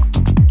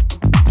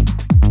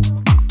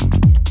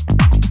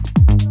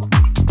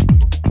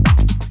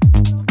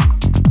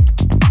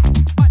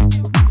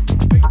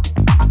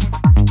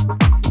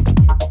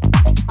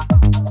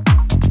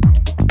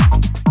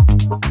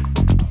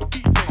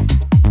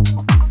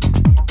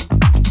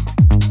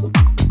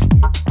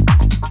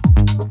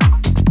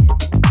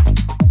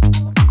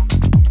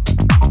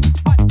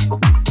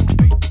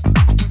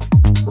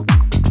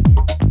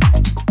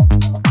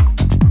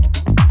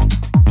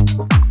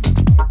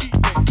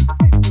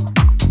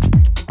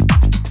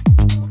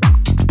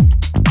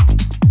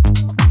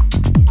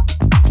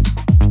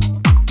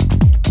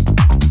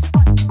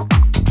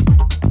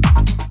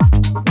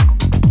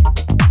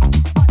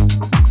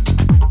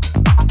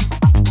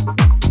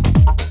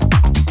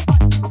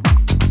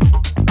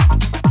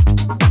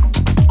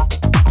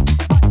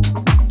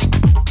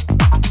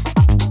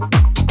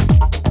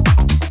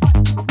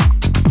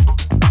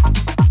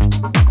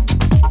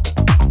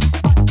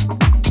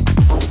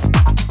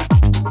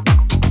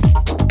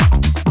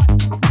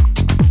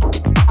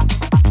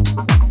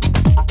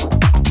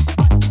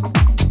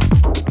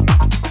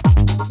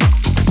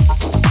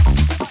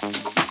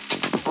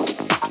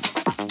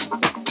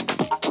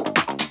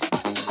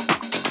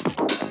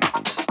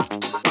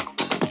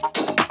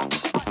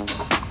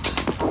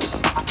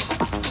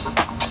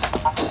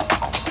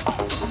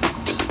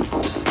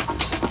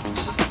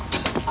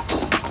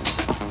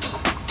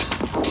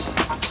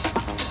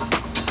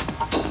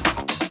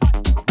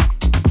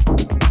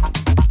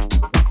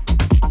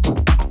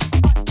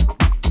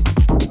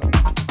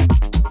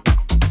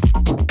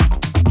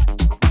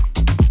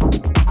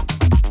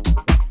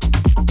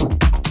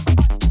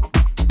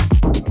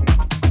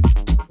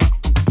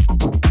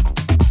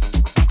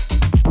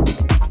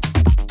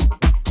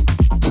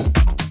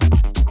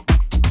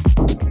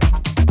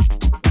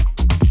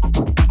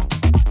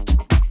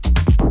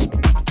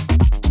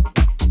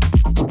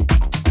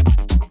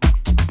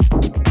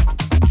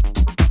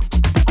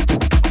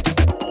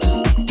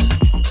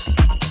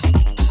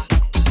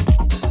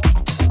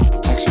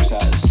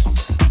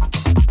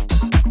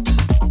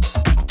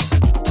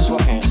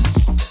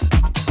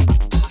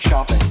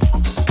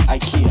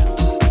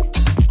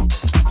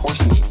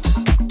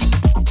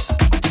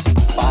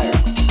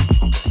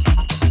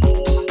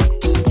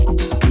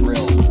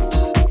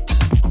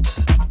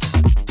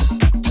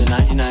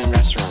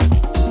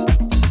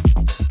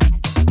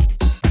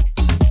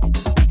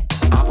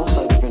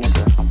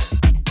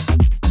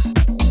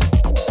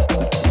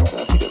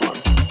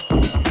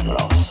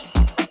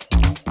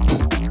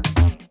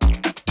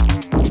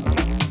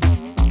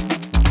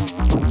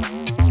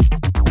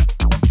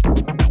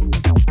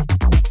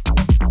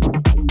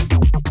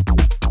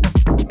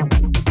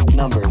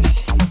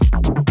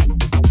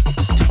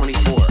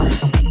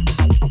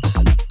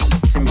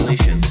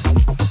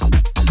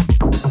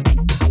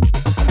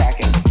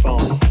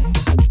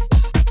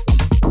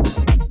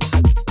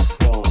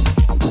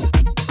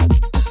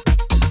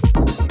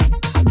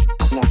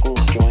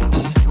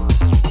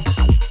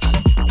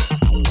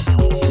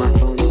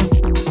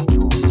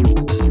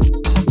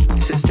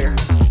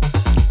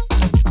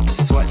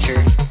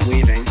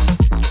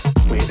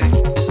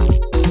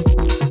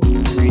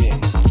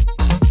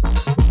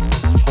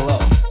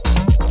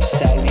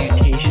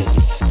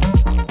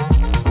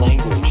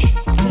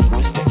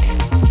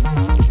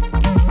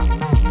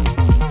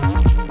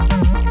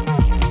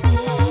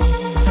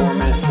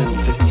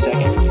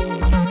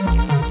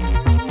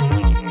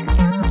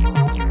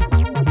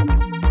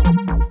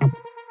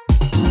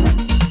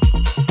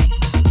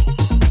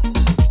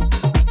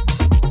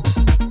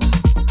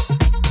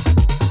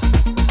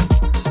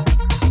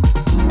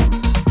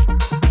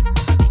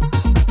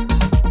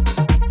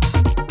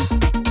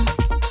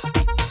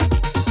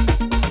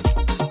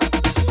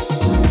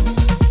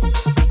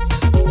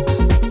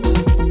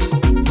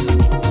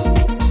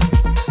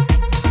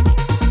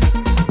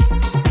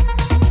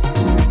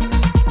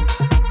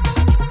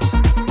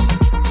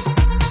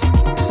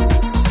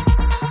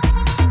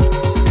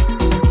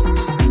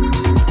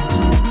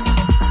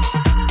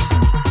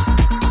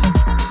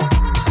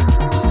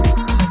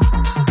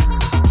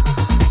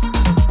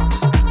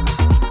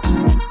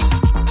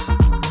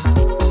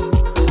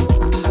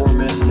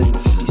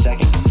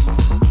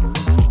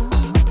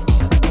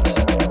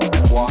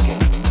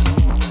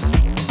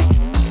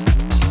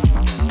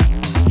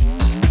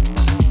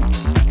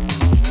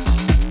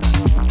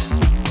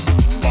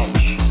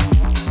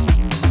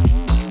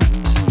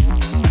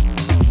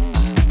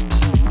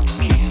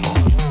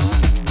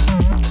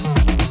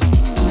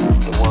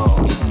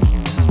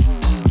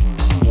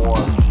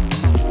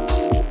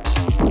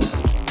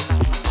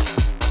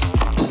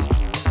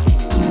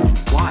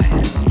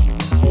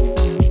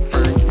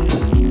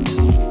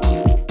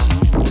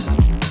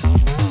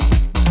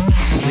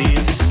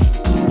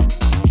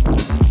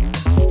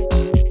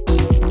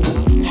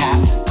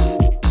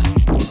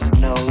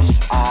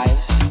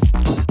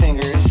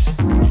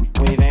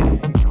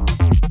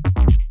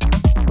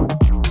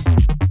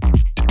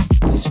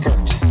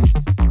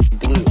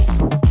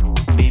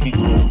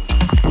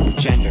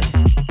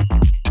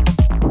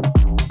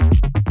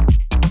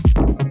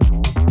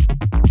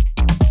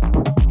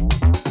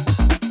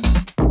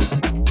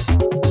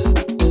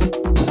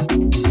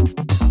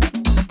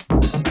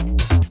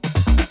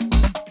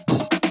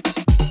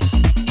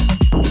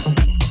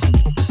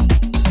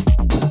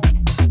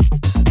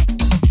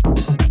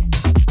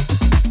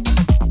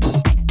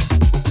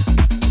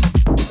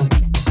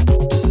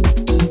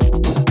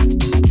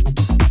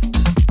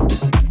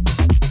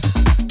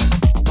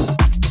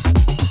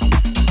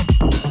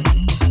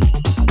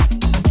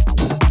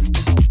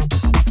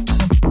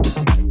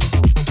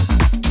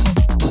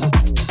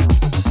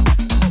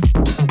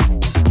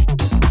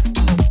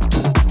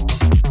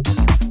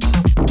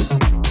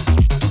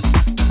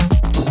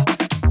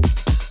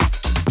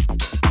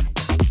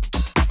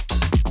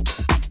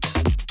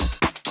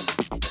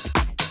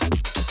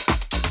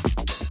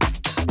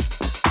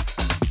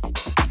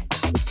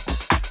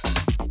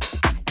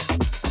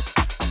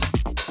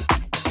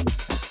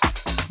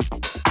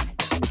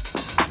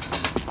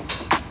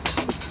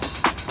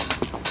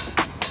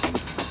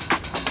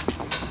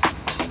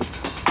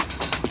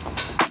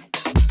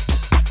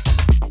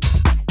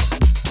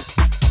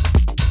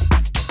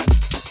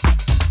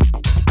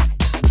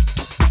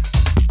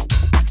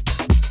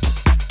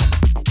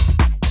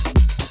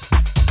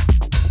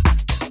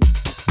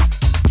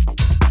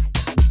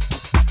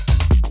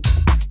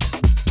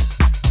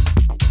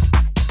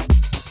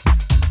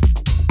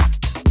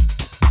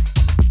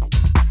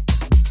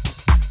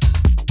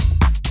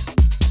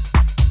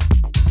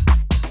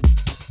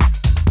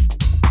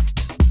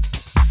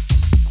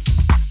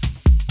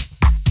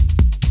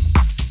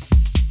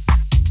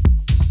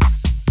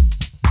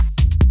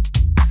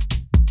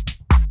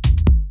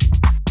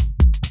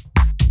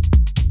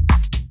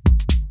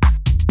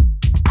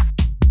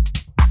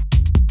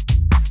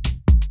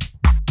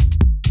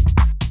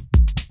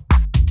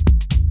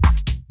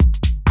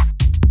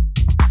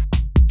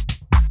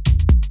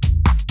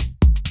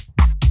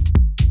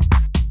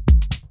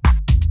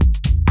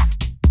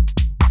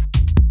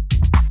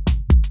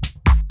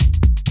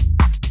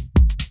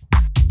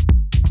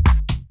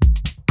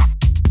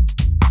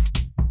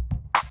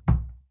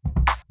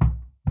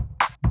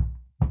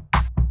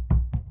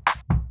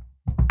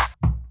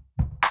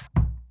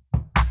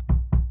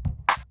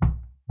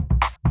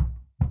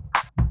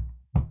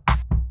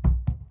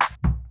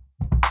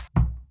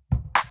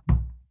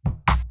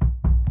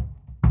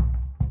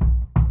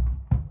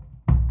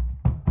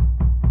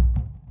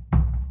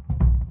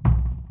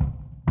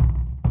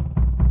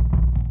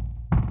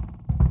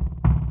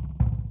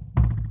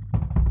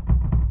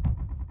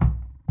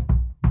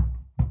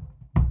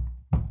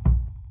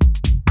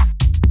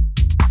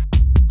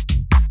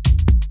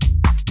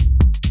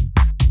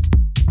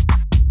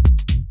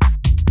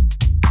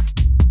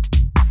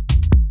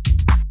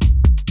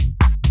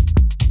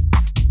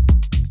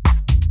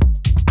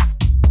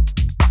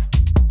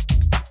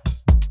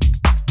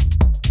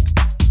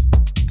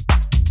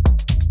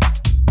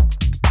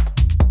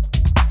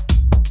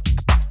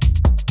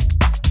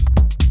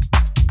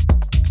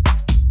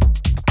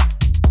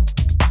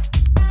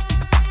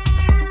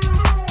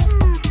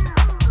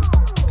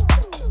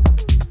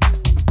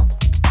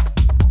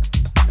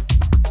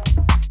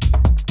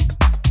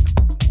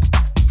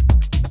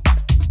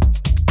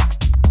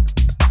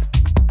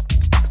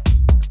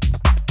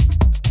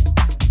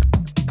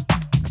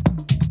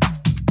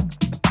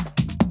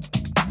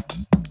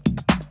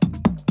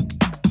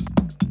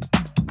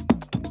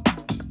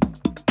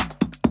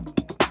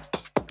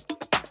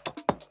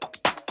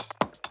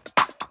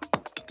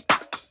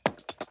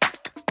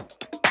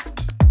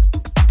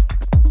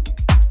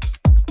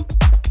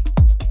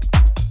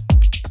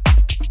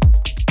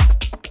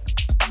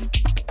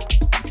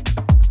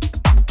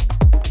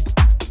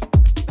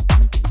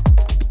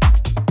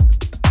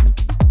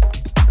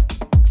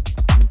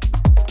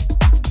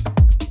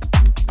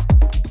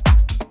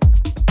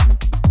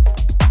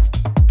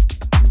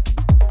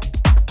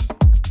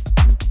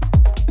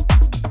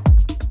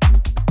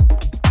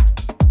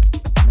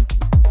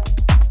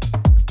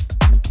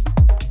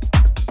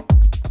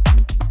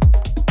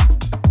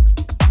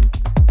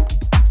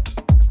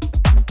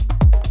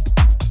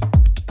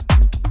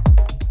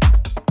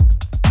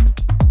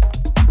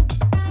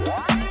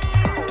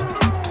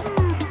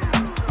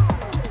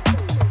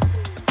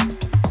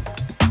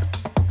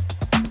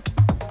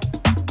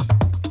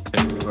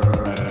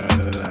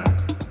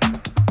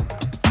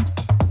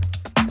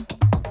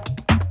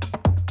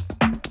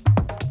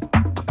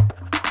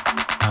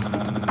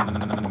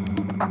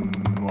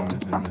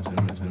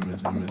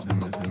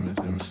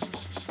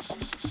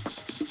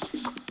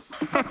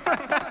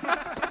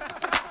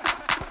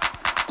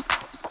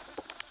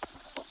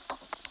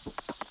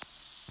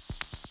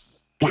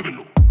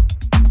 Muévelo.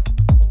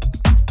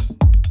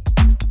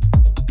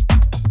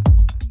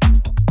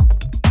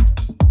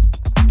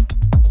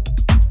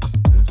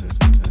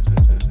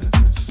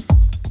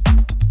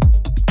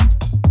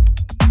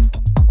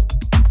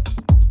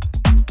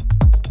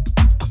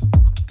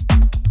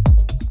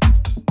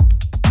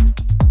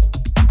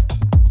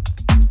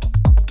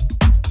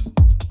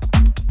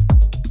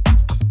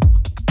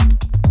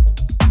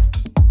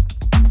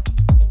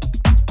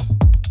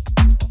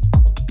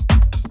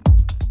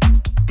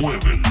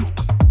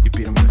 You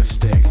beat him with a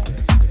stick.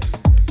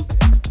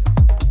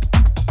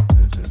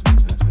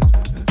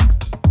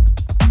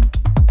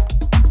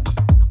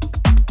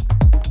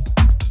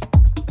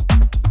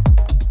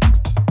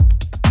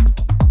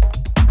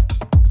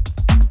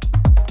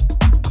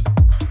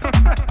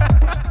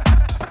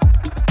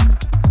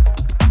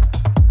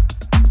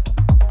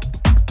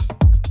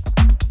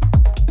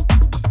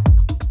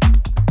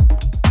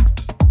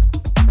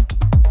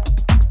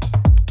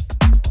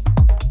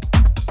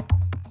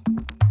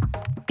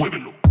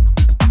 Muévelo.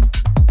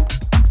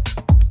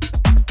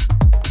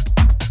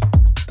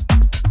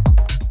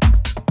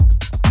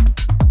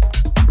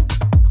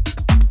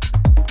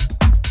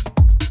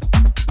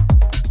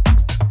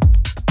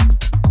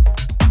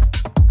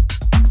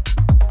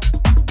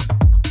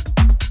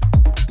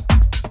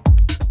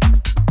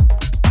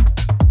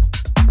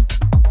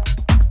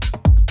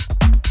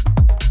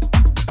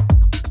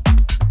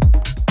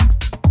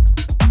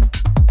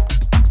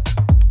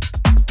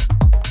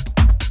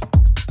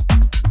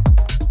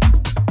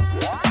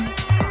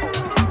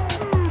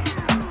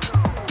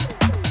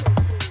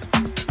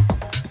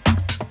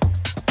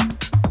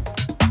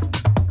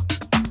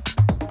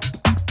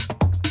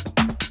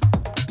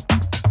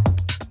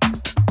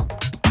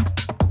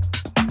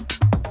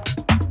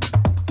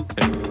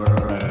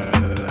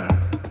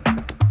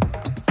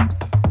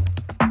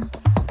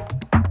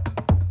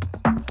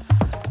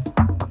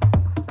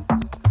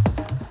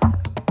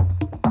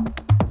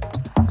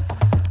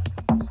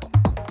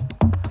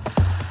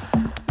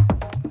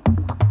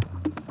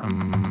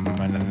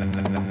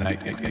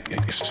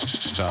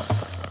 Stop.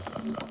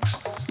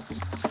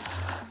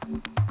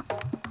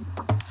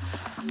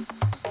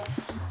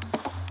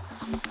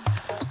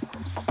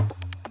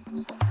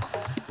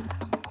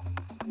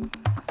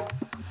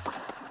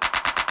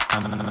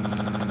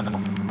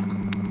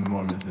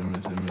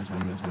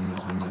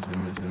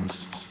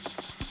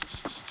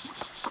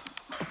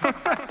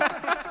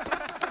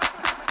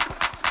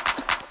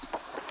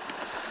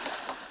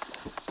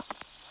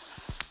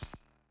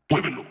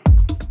 Muévelo.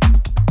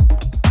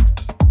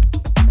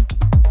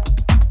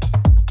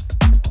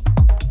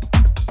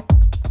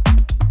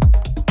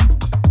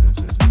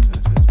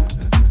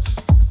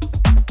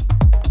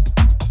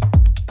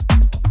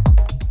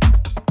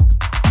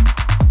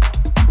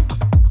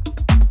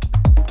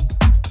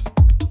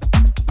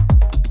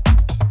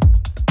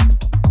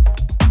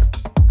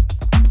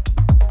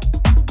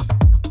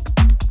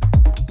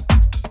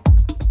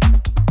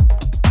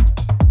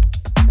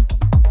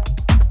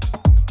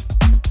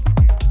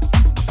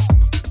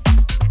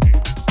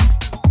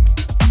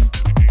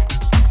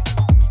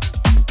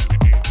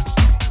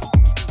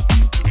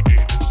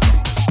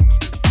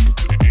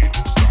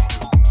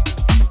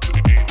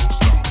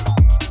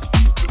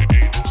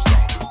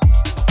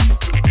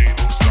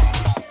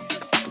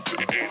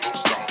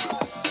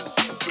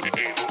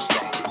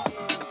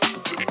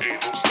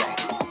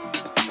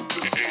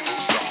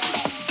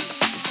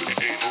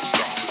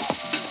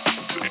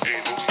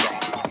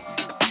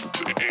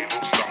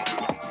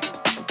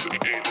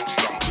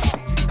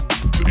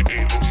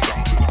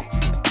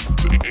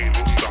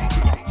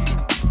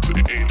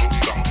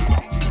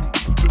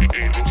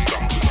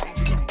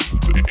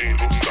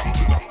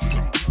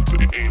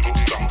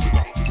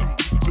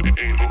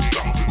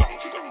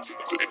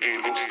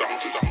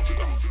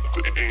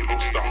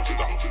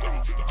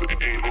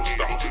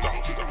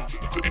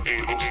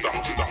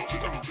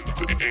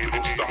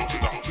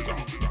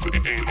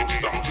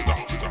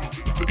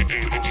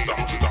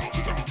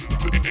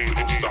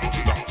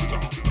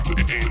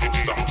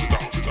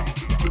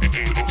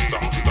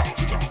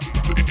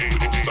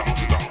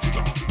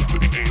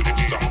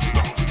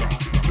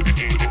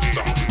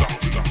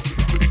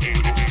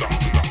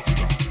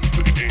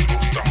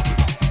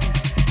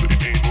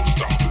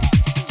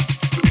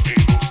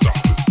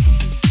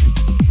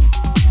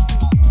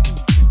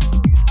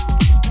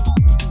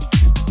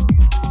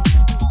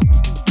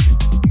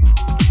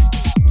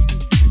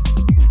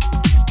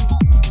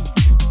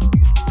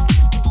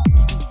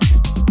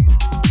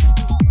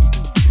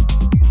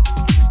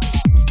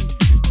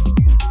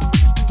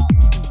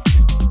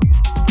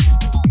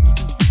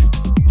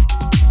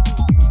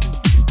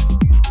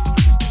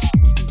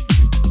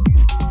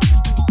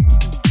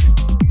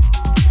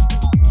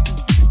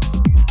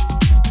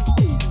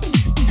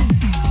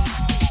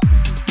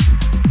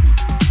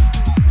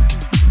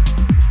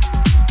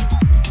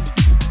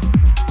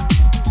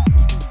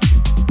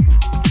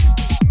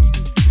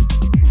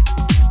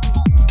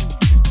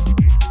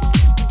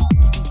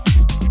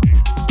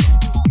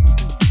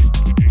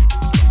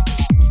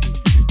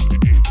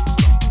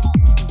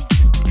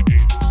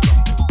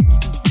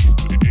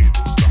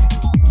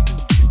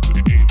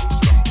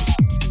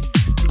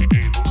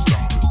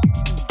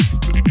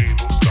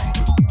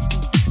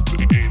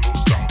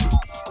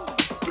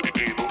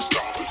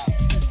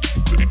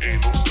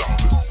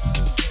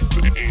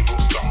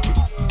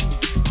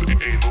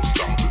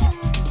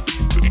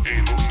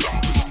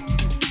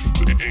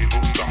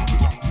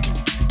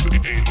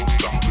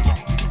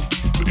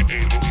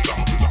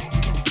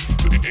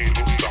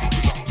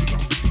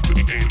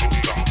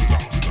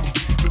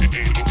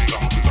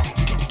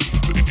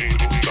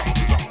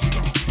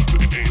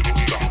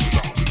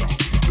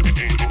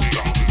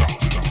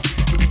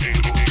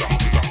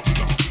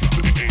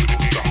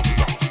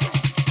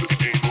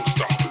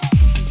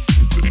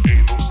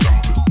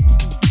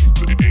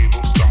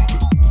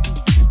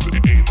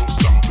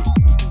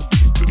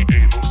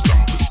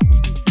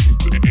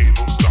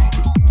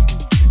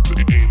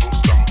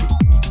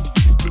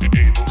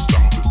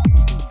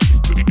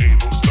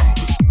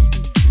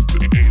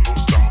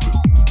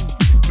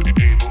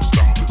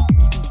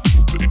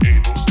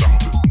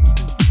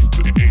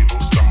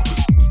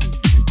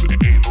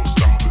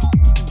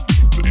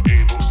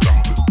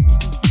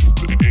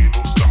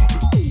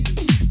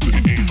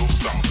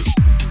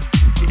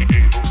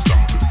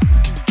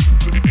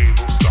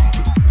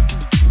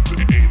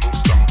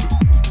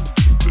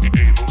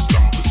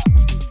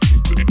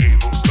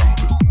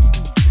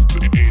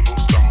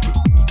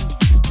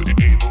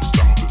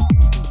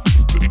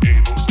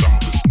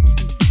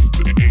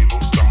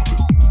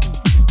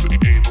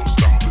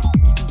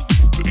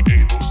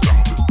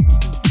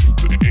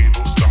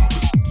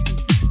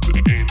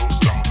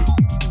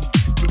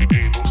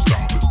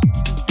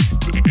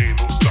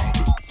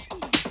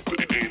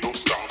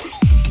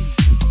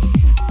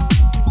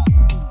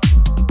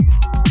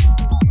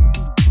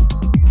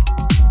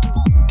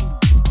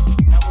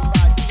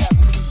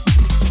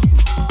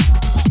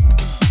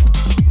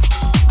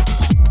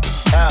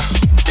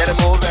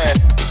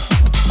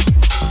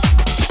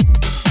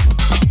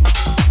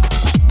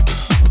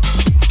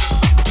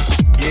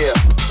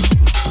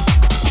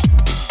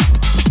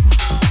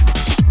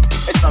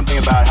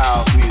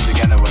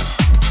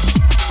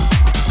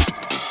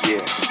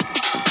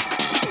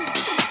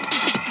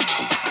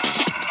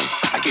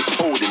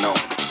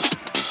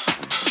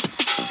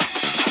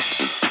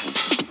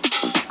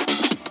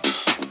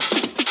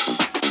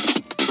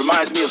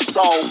 Reminds me of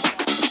soul.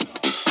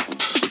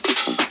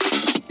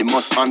 You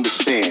must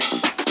understand.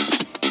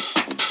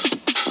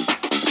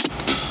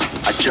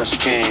 I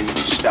just can't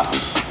stop.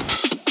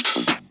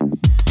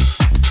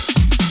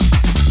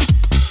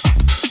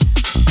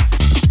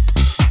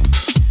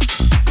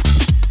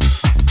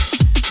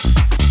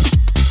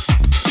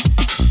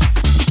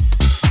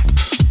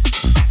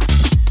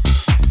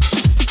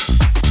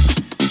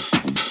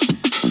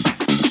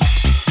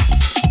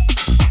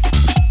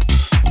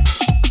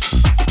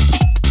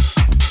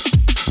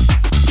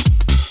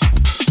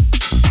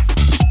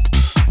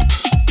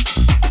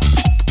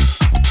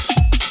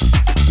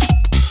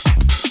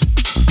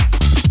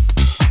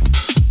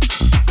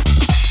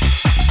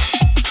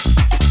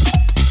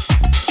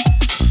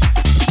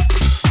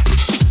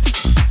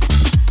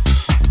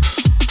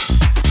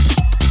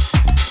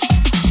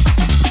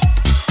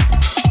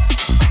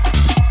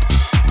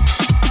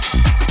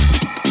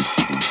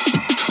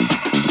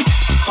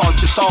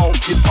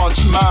 You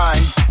touch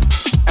mine,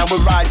 and we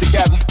ride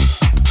together.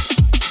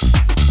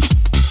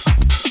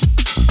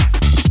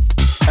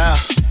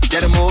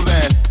 Get it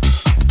moving.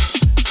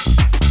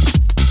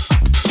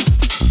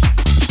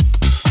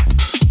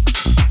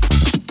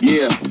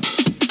 Yeah.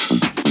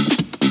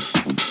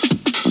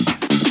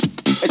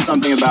 It's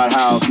something about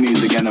house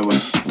music anyway.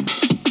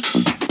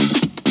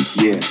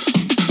 Yeah.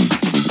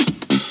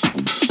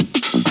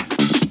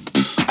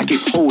 I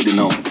keep holding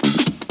on.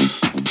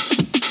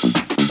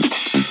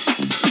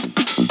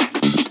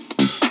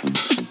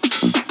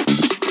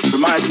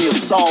 Reminds me of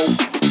soul.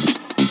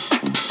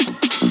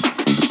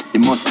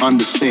 You must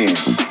understand.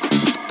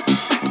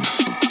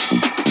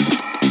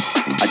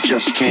 I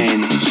just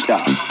can't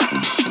stop.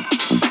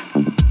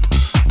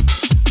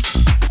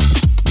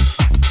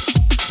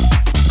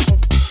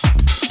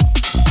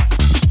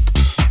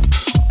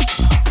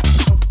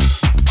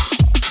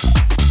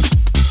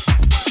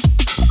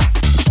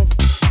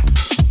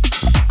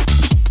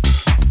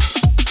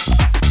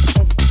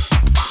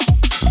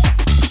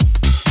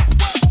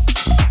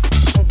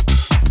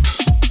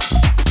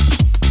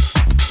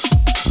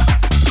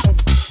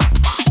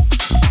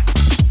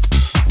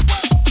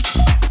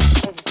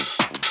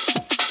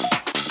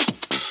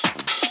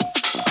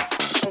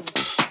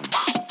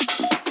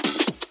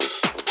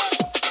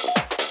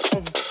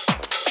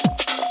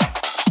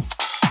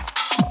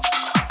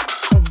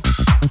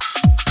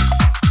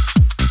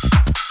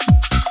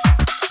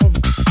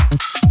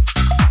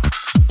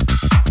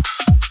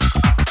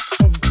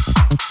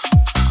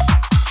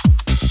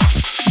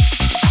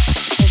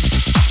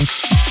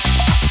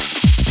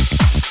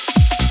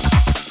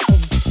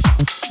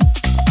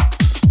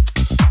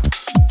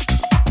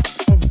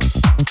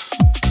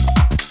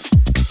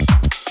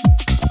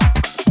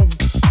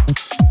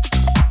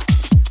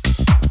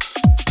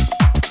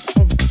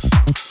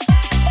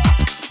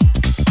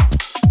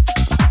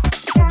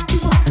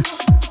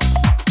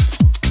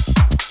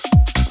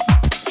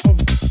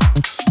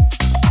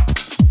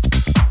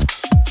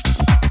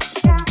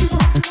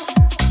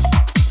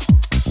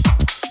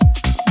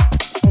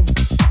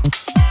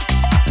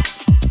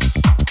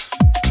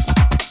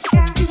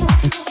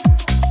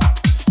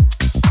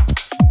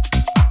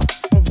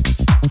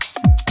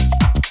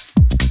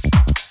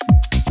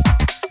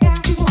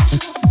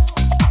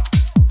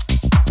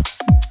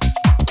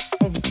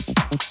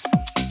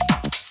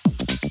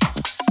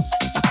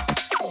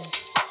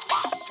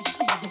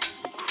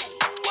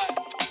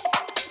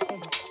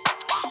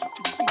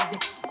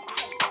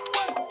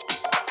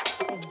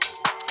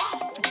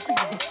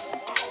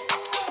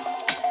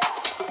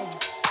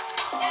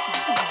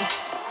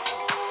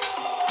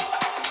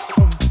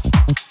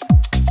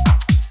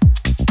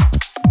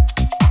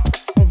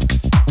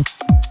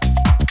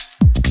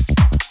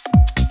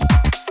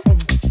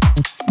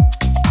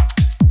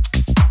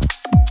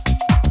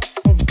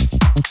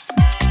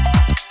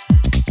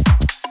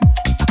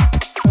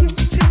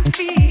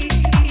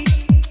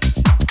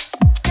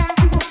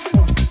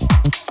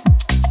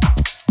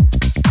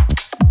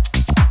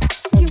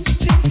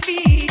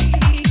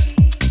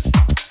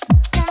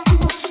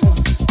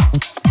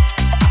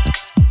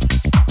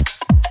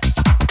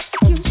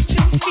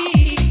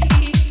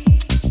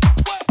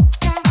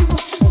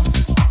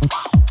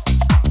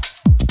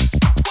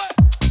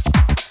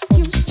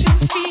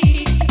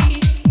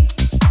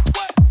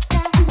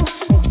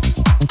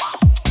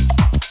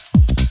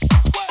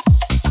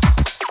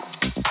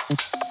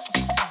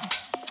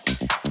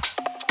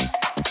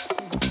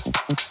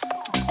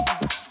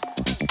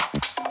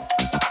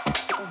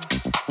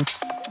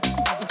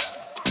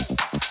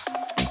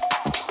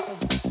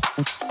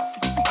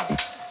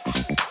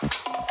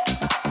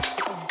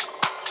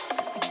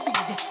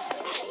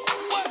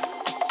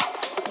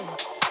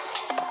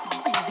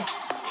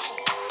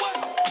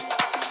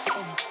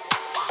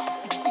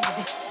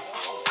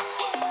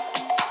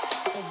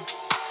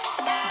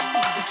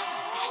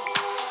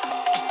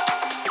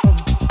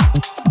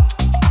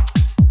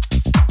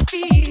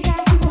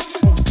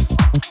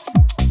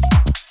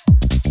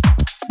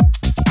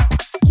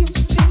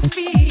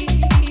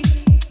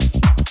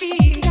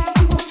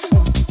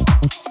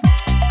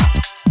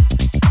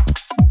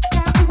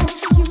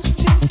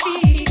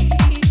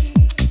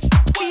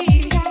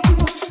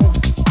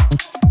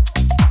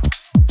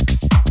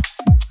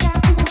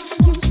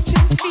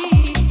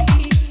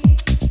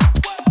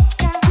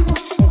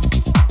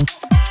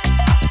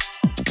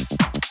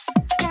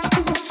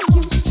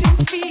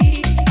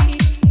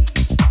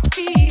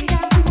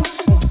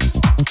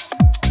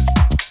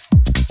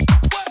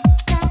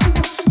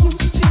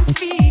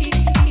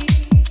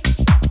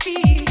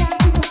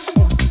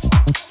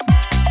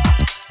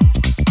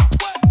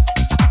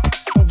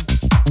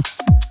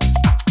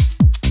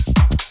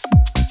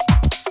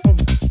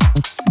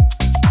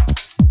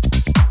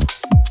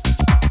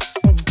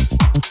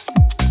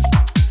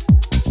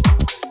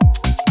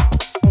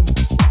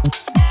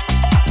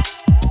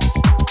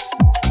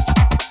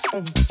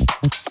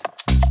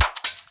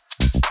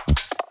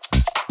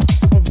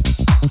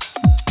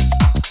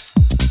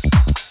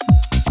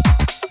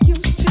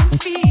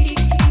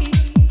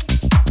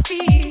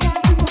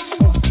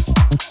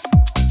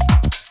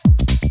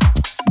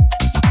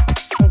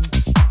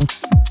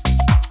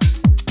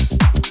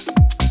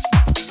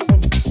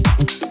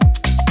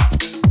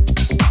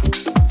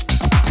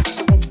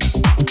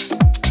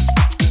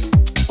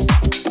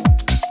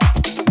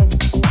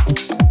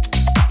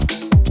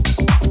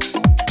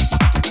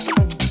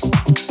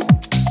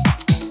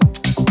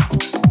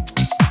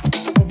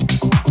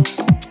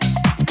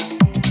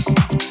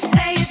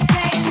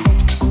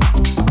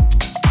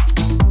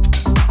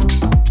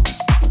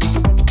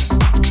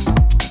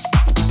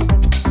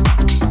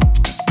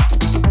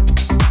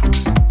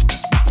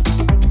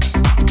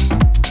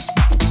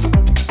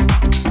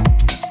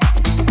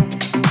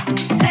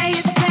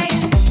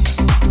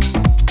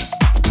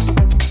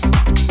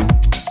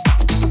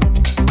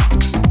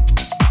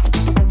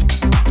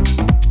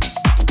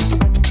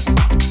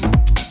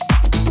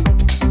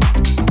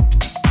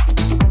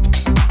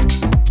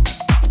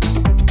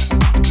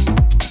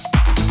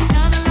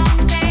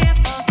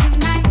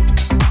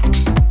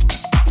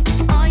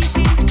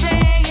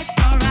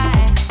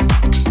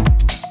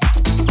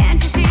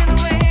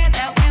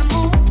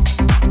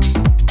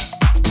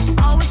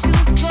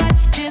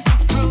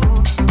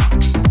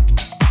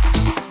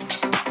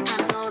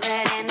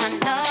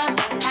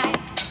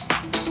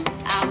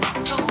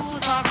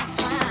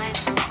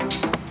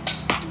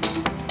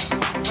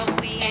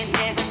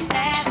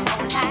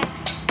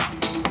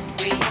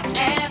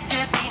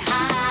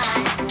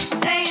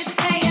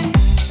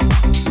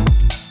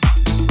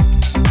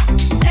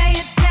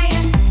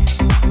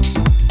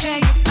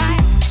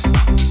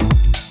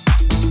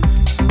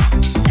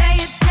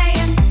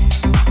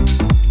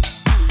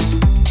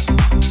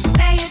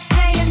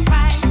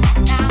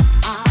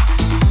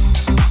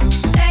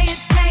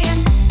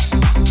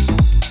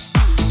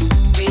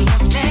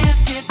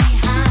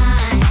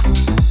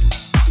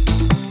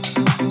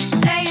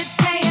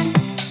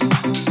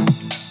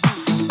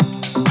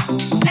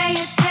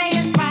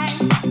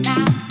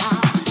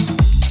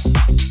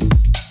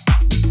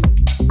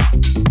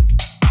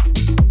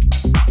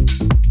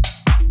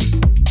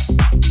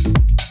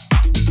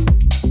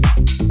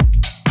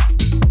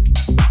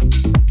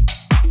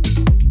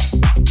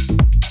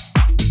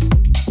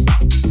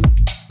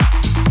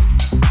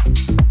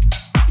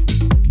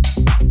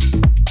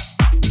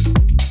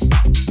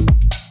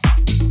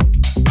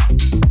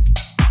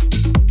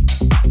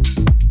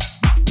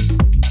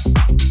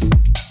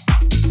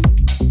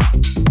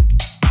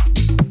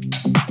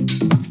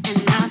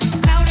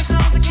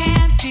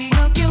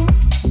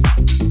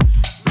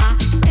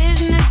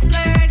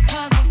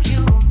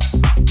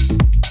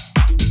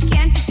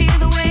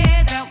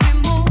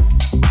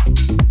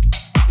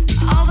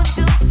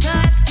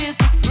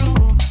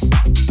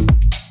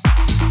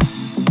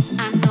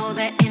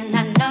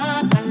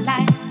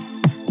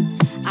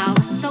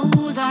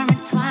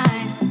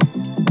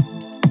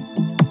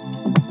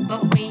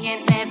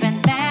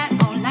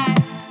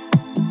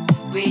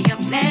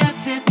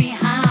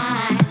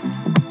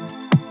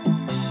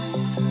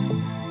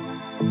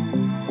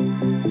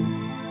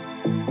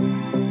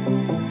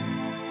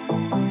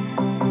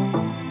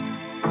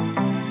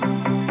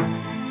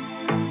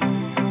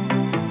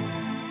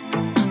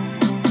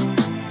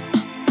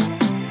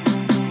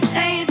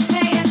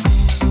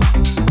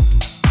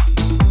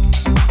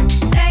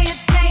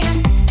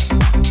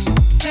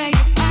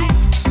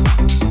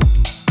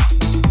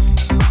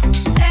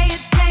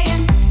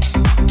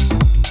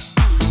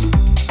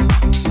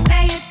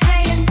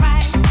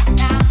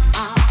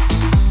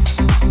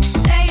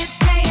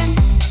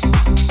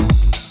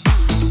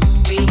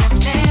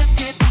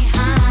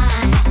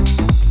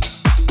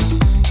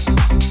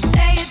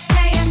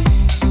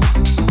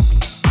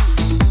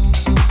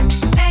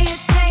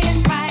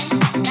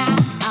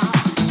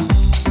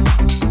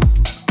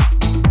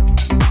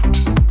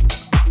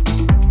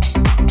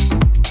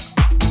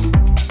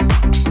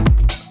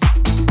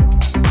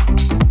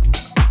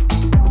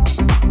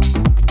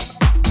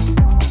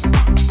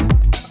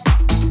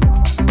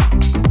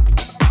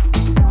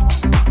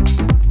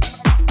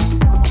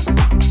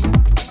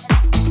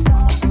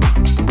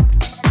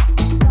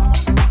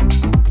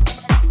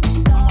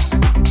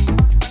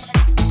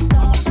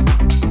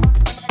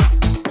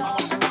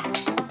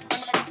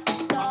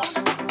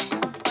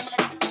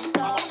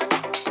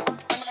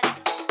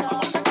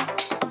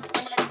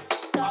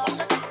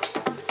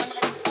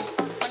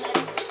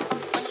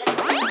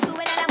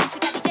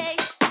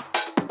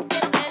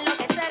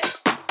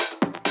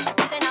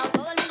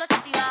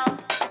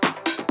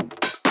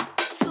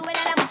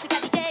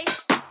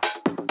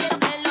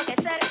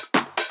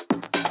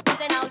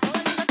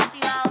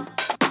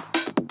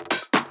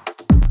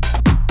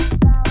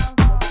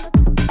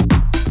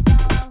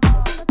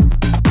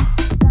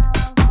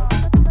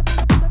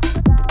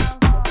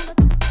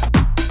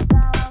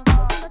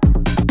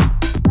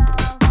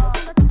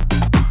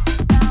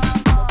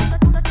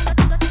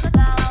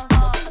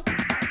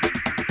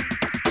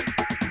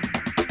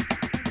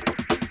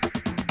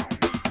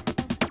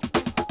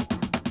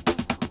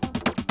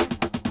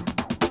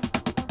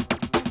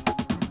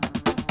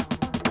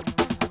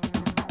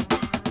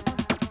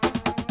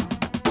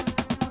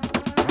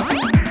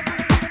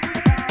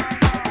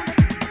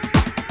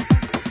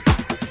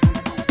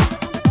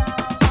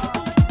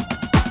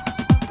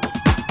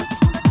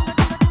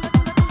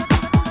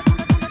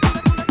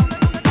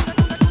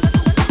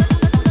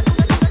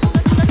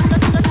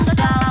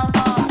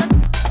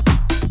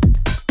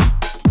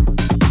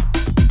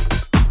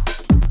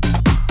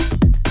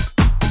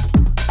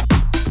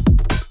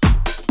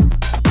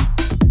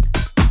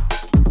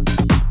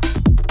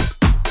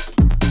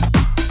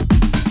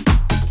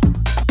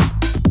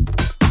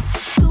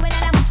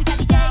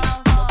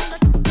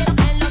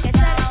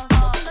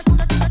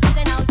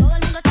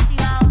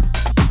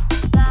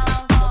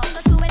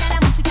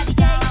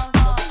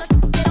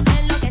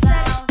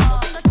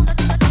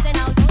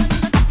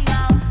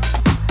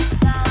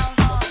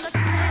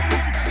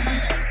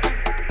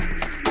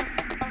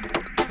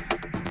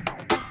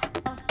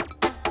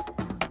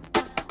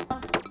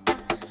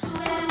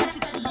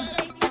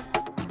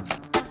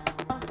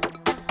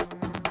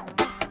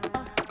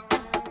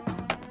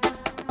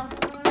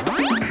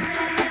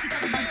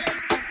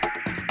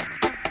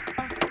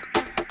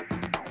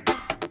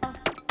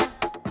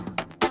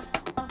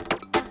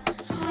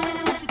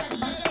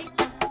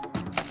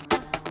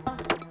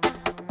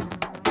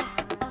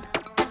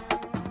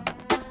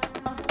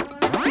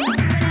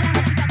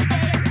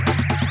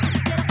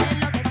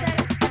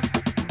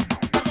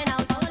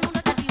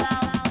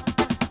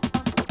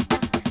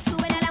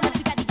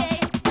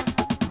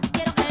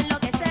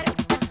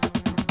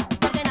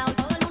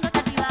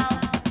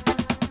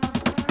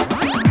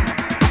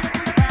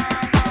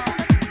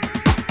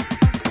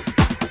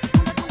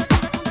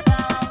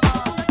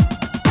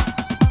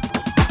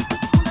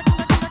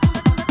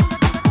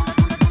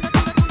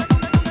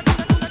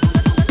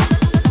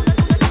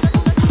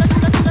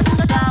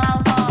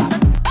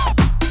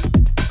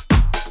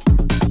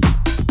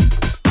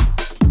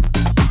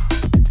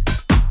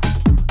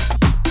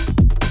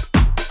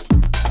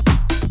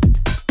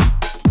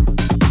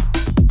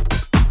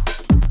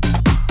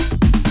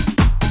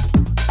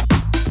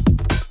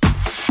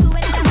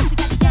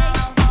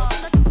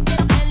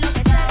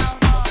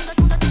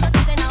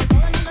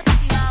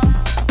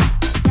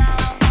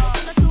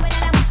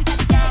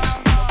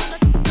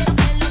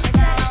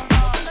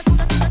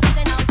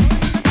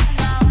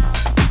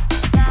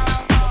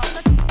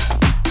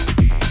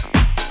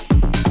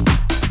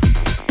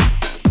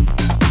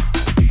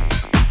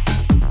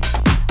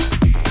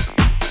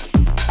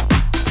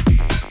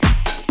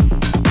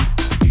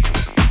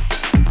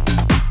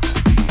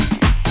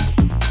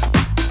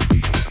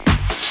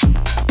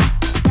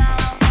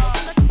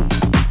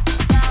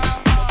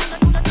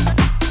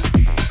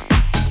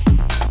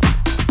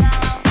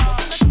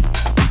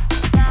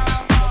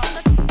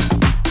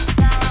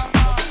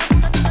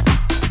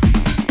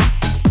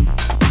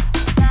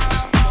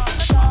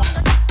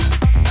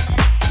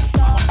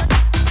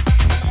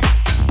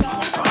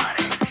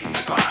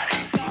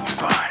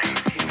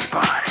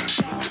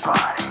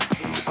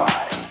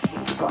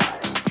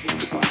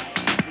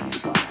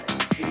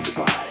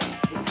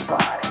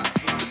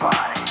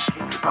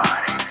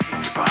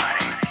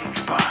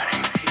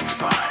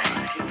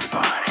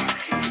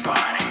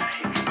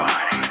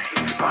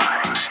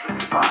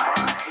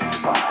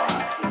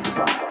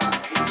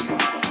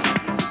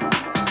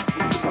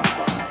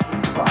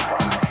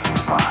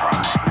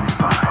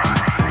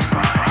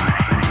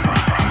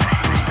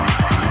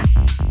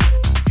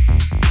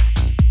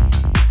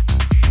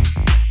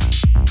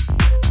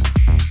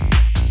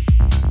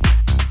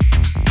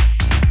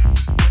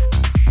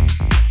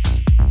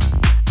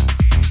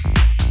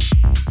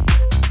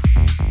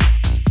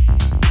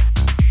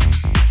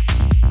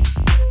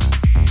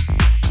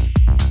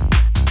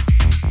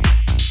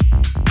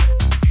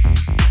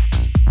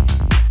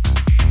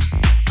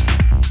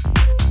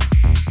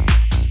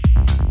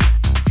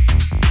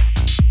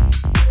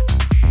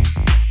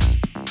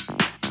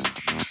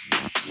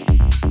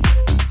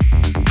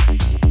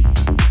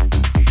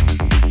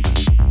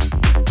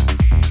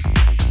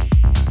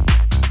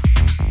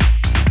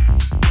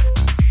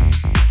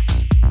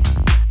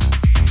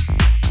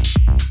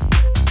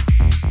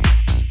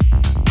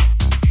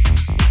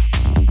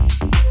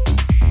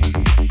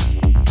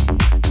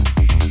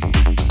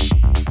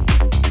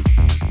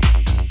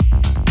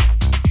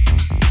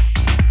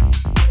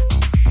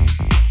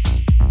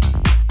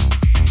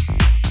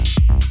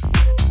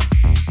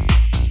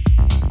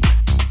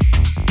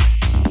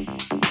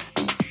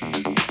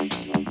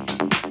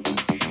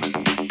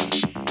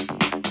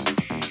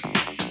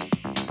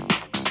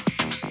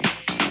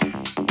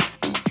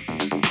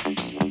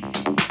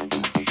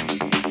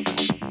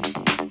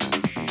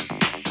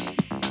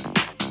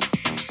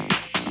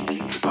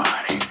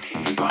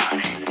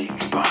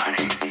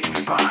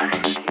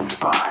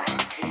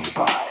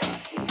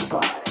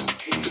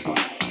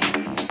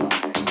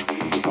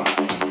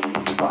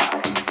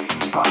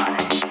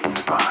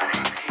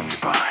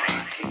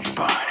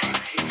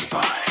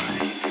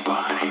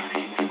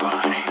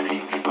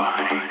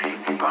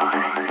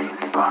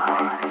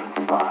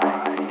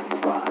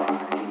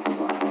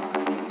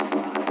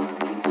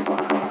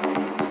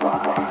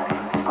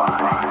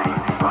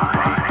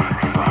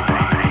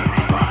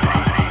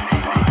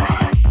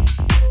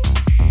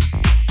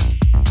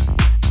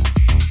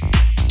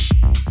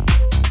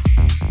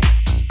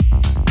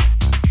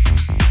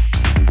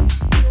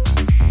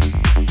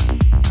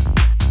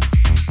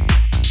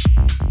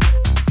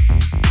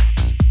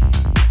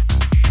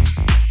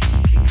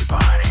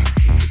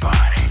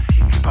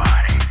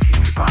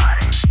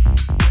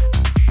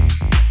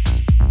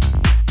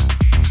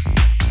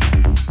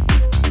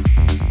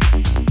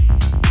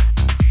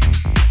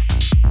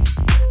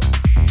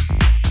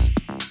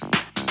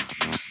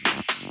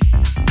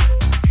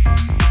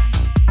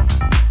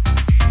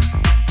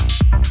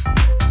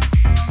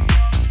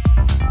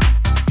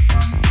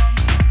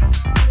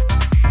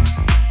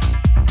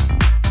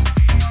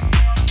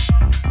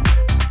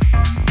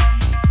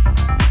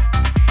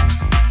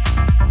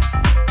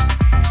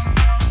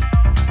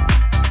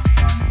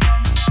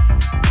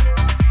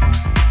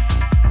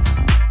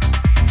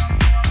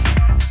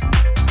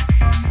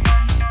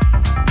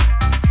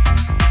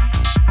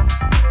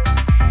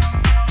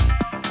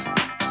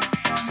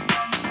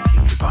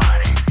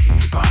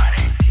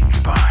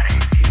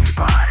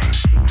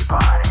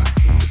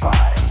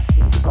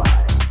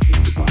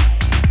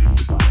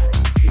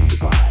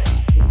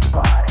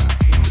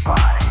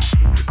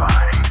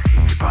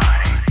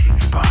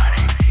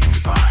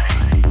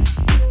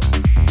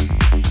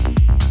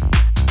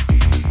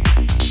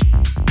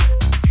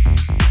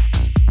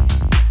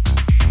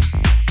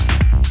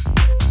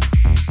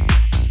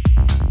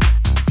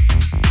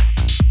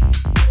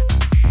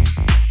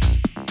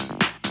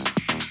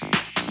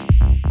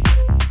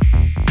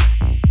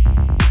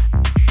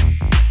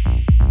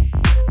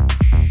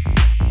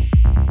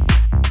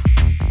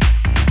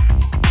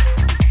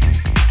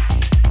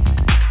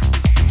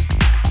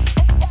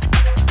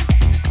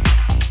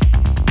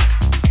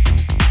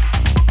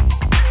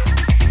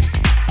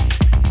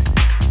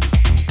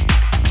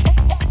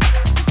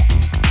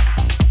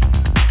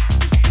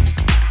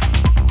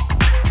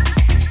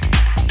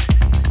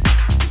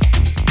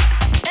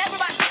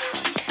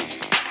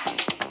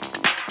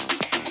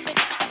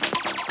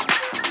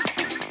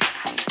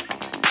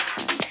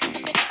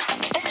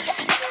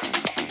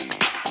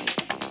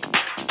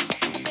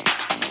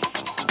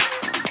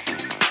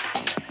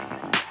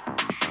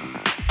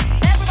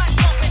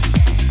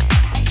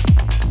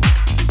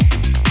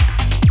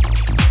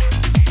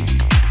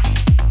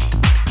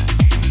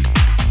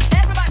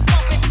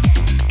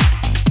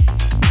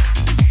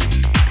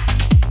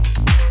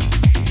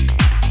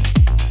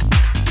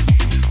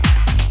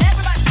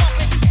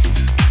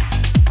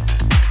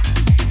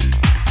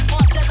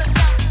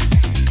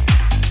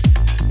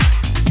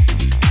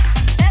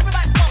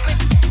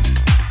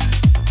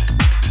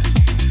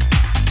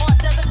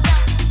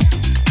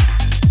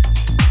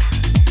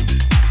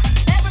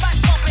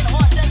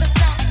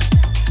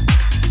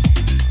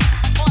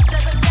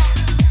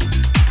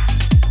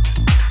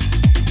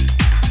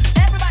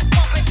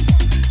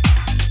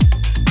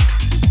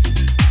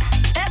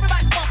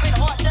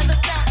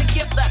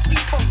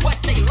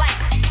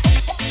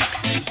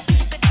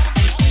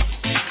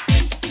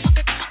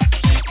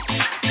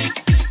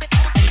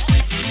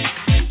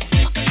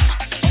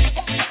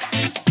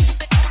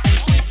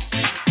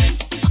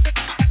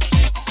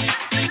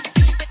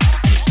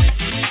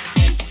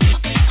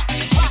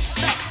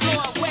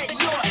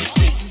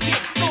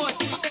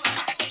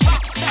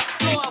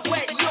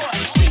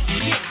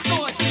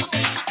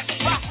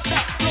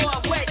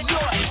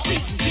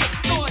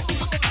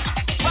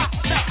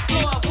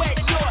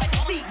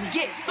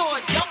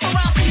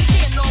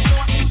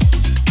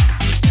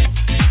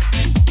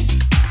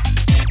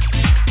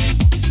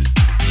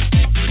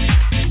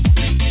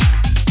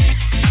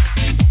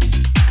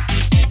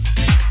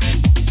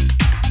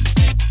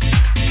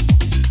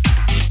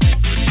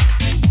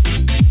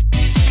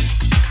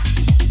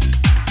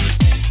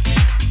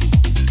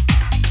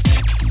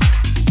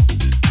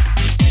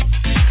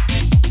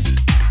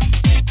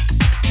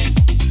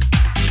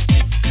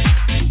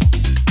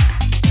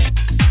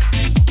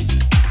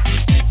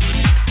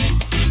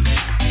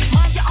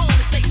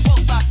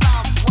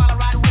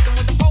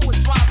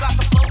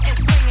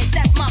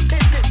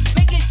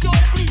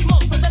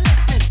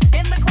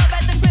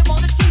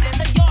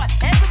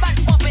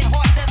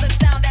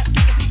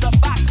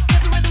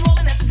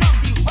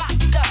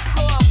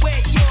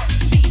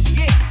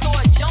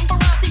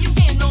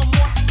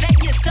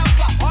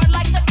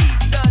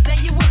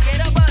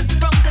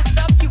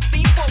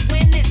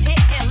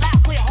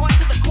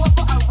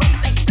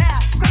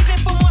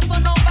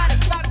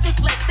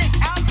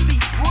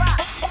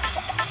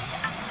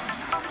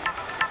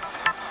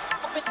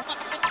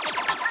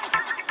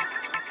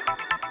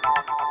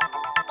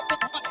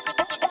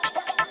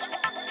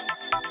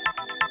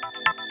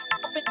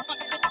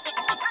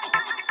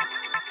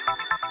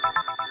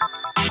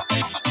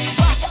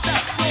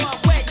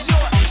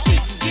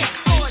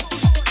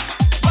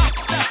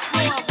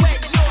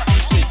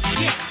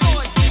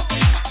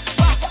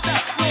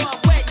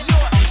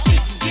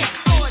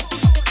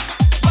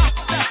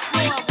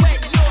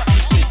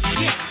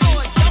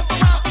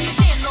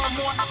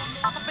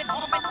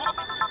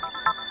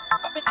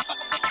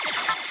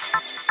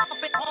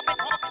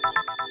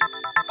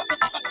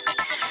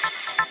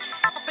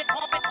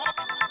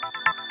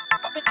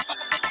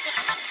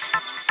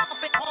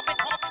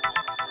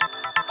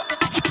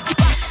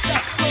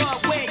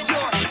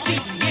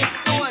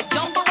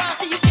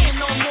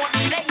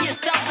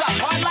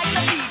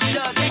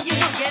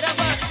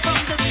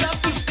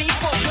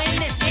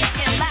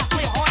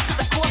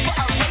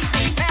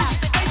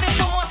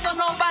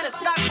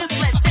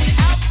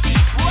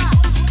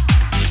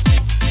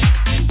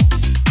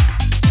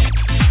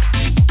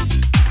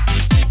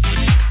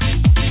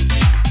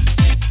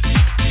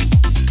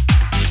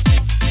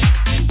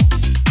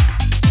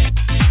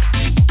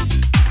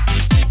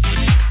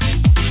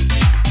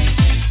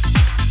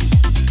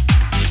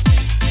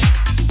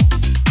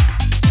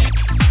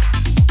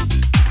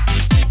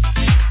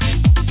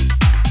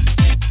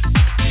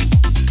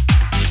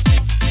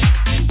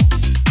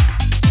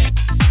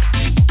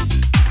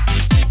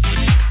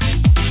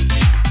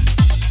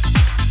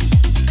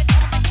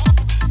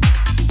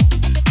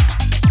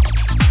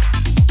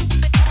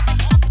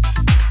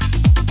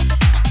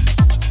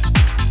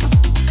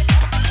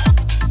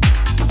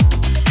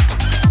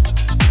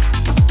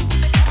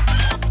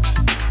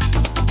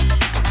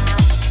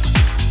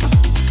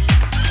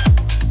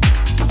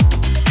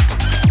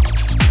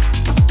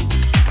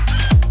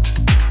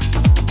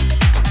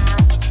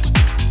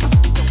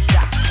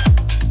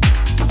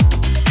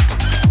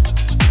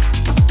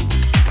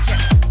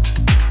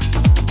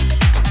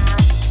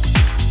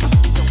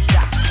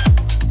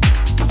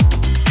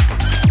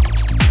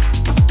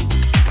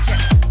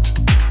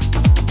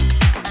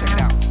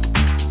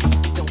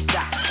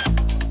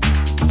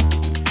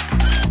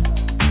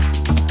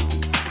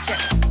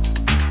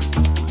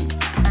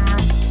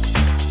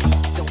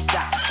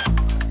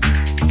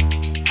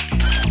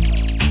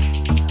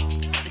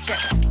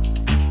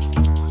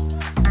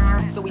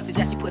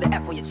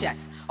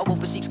 A wolf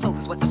in sheep's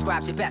clothes is what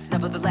describes you best.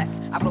 Nevertheless,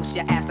 I roast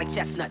your ass like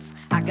chestnuts.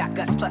 I got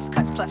guts plus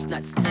cuts plus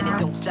nuts, and it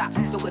don't stop.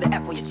 So with an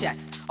F on your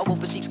chest. A wolf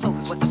in sheep's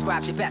clothes is what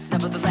describes you best.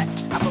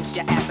 Nevertheless, I roast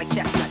your ass like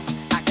chestnuts.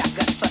 I got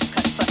guts plus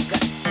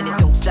guts, and it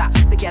don't stop.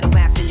 The ghetto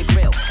maps in your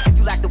grill. If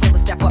you lack the will to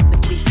step up, then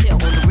please chill.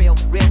 On the real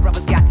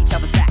brothers got each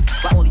other's backs.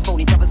 While all these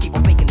phony brothers keep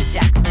on faking the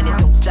jack, and it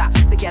don't stop.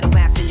 The ghetto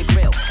maps in your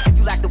grill. If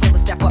you lack the will to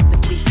step up, then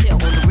please chill.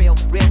 On the real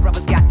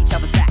brothers got each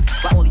other's backs.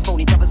 While all these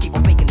phony brothers keep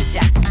on faking the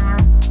jacks.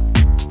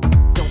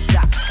 Don't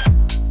stop.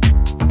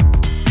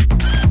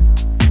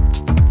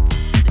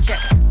 The check.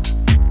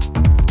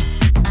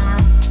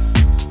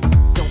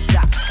 Don't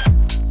stop.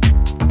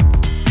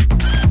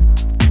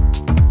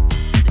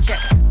 The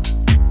check.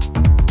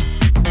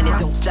 And it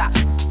don't stop.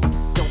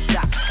 Don't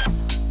stop.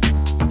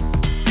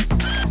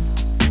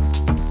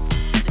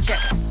 The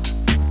check.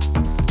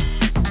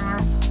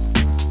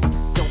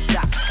 Don't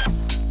stop.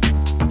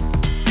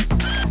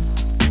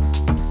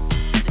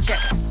 The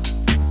check.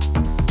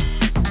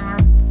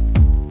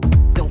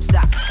 Don't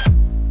stop.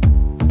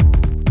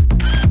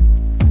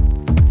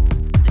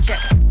 The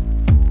check.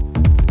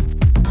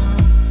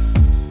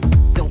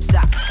 Don't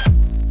stop.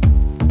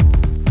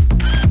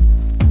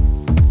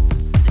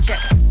 The check.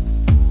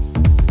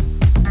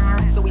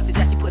 So we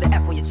suggest you put an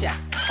F on your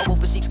chest. A wolf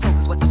in sheep's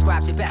clothes is what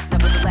describes you best.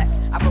 Nevertheless,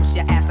 I roast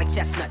your ass like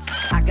chestnuts.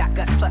 I got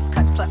guts plus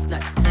cuts plus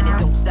nuts, and it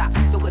don't stop.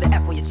 So with an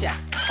F on your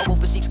chest. A wolf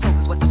in sheep's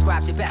clothes is what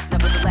describes you best.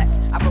 Nevertheless,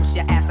 I roast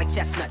your ass like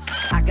chestnuts.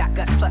 I got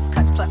guts plus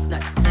cuts plus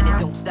nuts, and it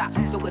don't stop.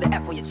 So with an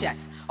F on your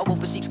chest. A wolf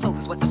in sheep's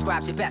clothes is what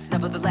describes you best.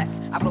 Nevertheless,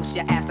 I roast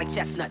your ass like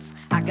chestnuts.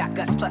 I got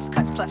guts plus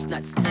cuts plus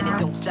nuts, and it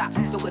don't stop.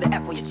 So with an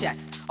F on your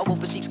chest. A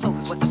wolf in sheep's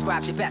clothes is what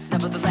describes you best.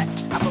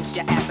 Nevertheless, I roast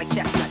your ass like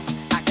chestnuts.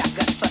 I got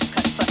guts plus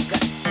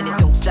cuts, and it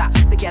don't stop.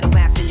 The ghetto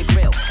maps in your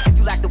grill. If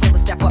you lack the will to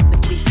step up,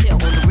 then please chill.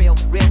 On the real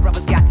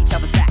brothers got each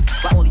other's backs.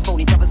 While all these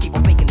phony brothers keep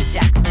on faking the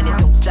jack, and it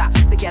don't stop.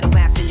 The ghetto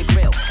maps in your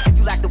grill. If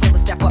you lack the will to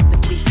step up,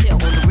 then please chill.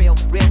 On the real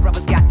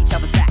brothers got each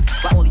other's backs.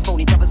 While all these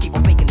phony brothers keep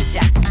on faking the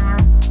jacks.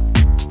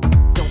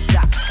 Don't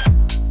stop.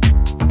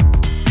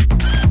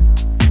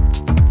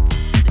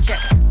 The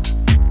check.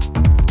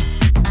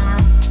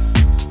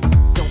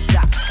 Don't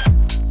stop.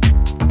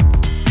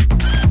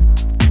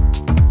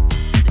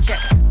 The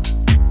check.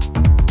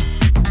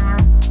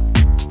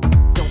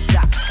 Don't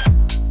stop.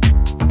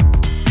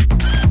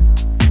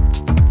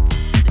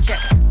 The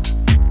check.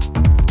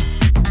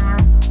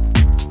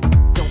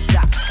 Don't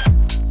stop.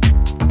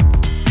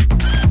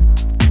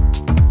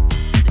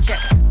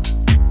 The check.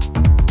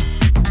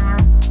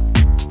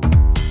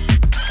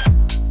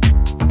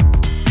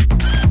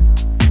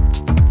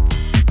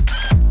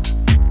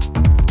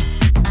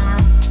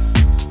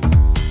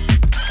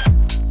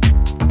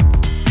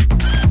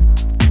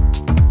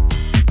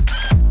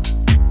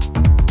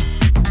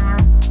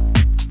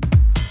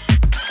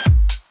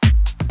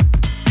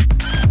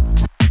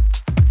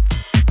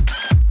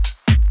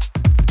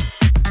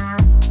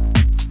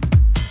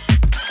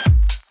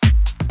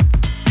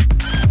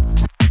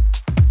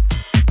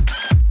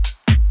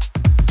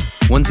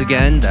 Once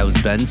again, that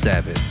was Ben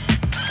Sabbath.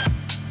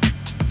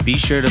 Be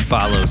sure to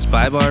follow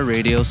Spybar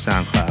Radio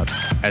SoundCloud,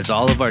 as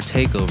all of our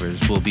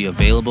takeovers will be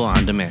available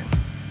on demand.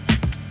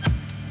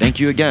 Thank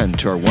you again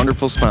to our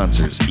wonderful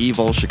sponsors,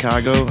 Evil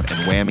Chicago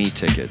and Whammy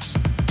Tickets.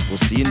 We'll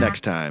see you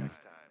next time.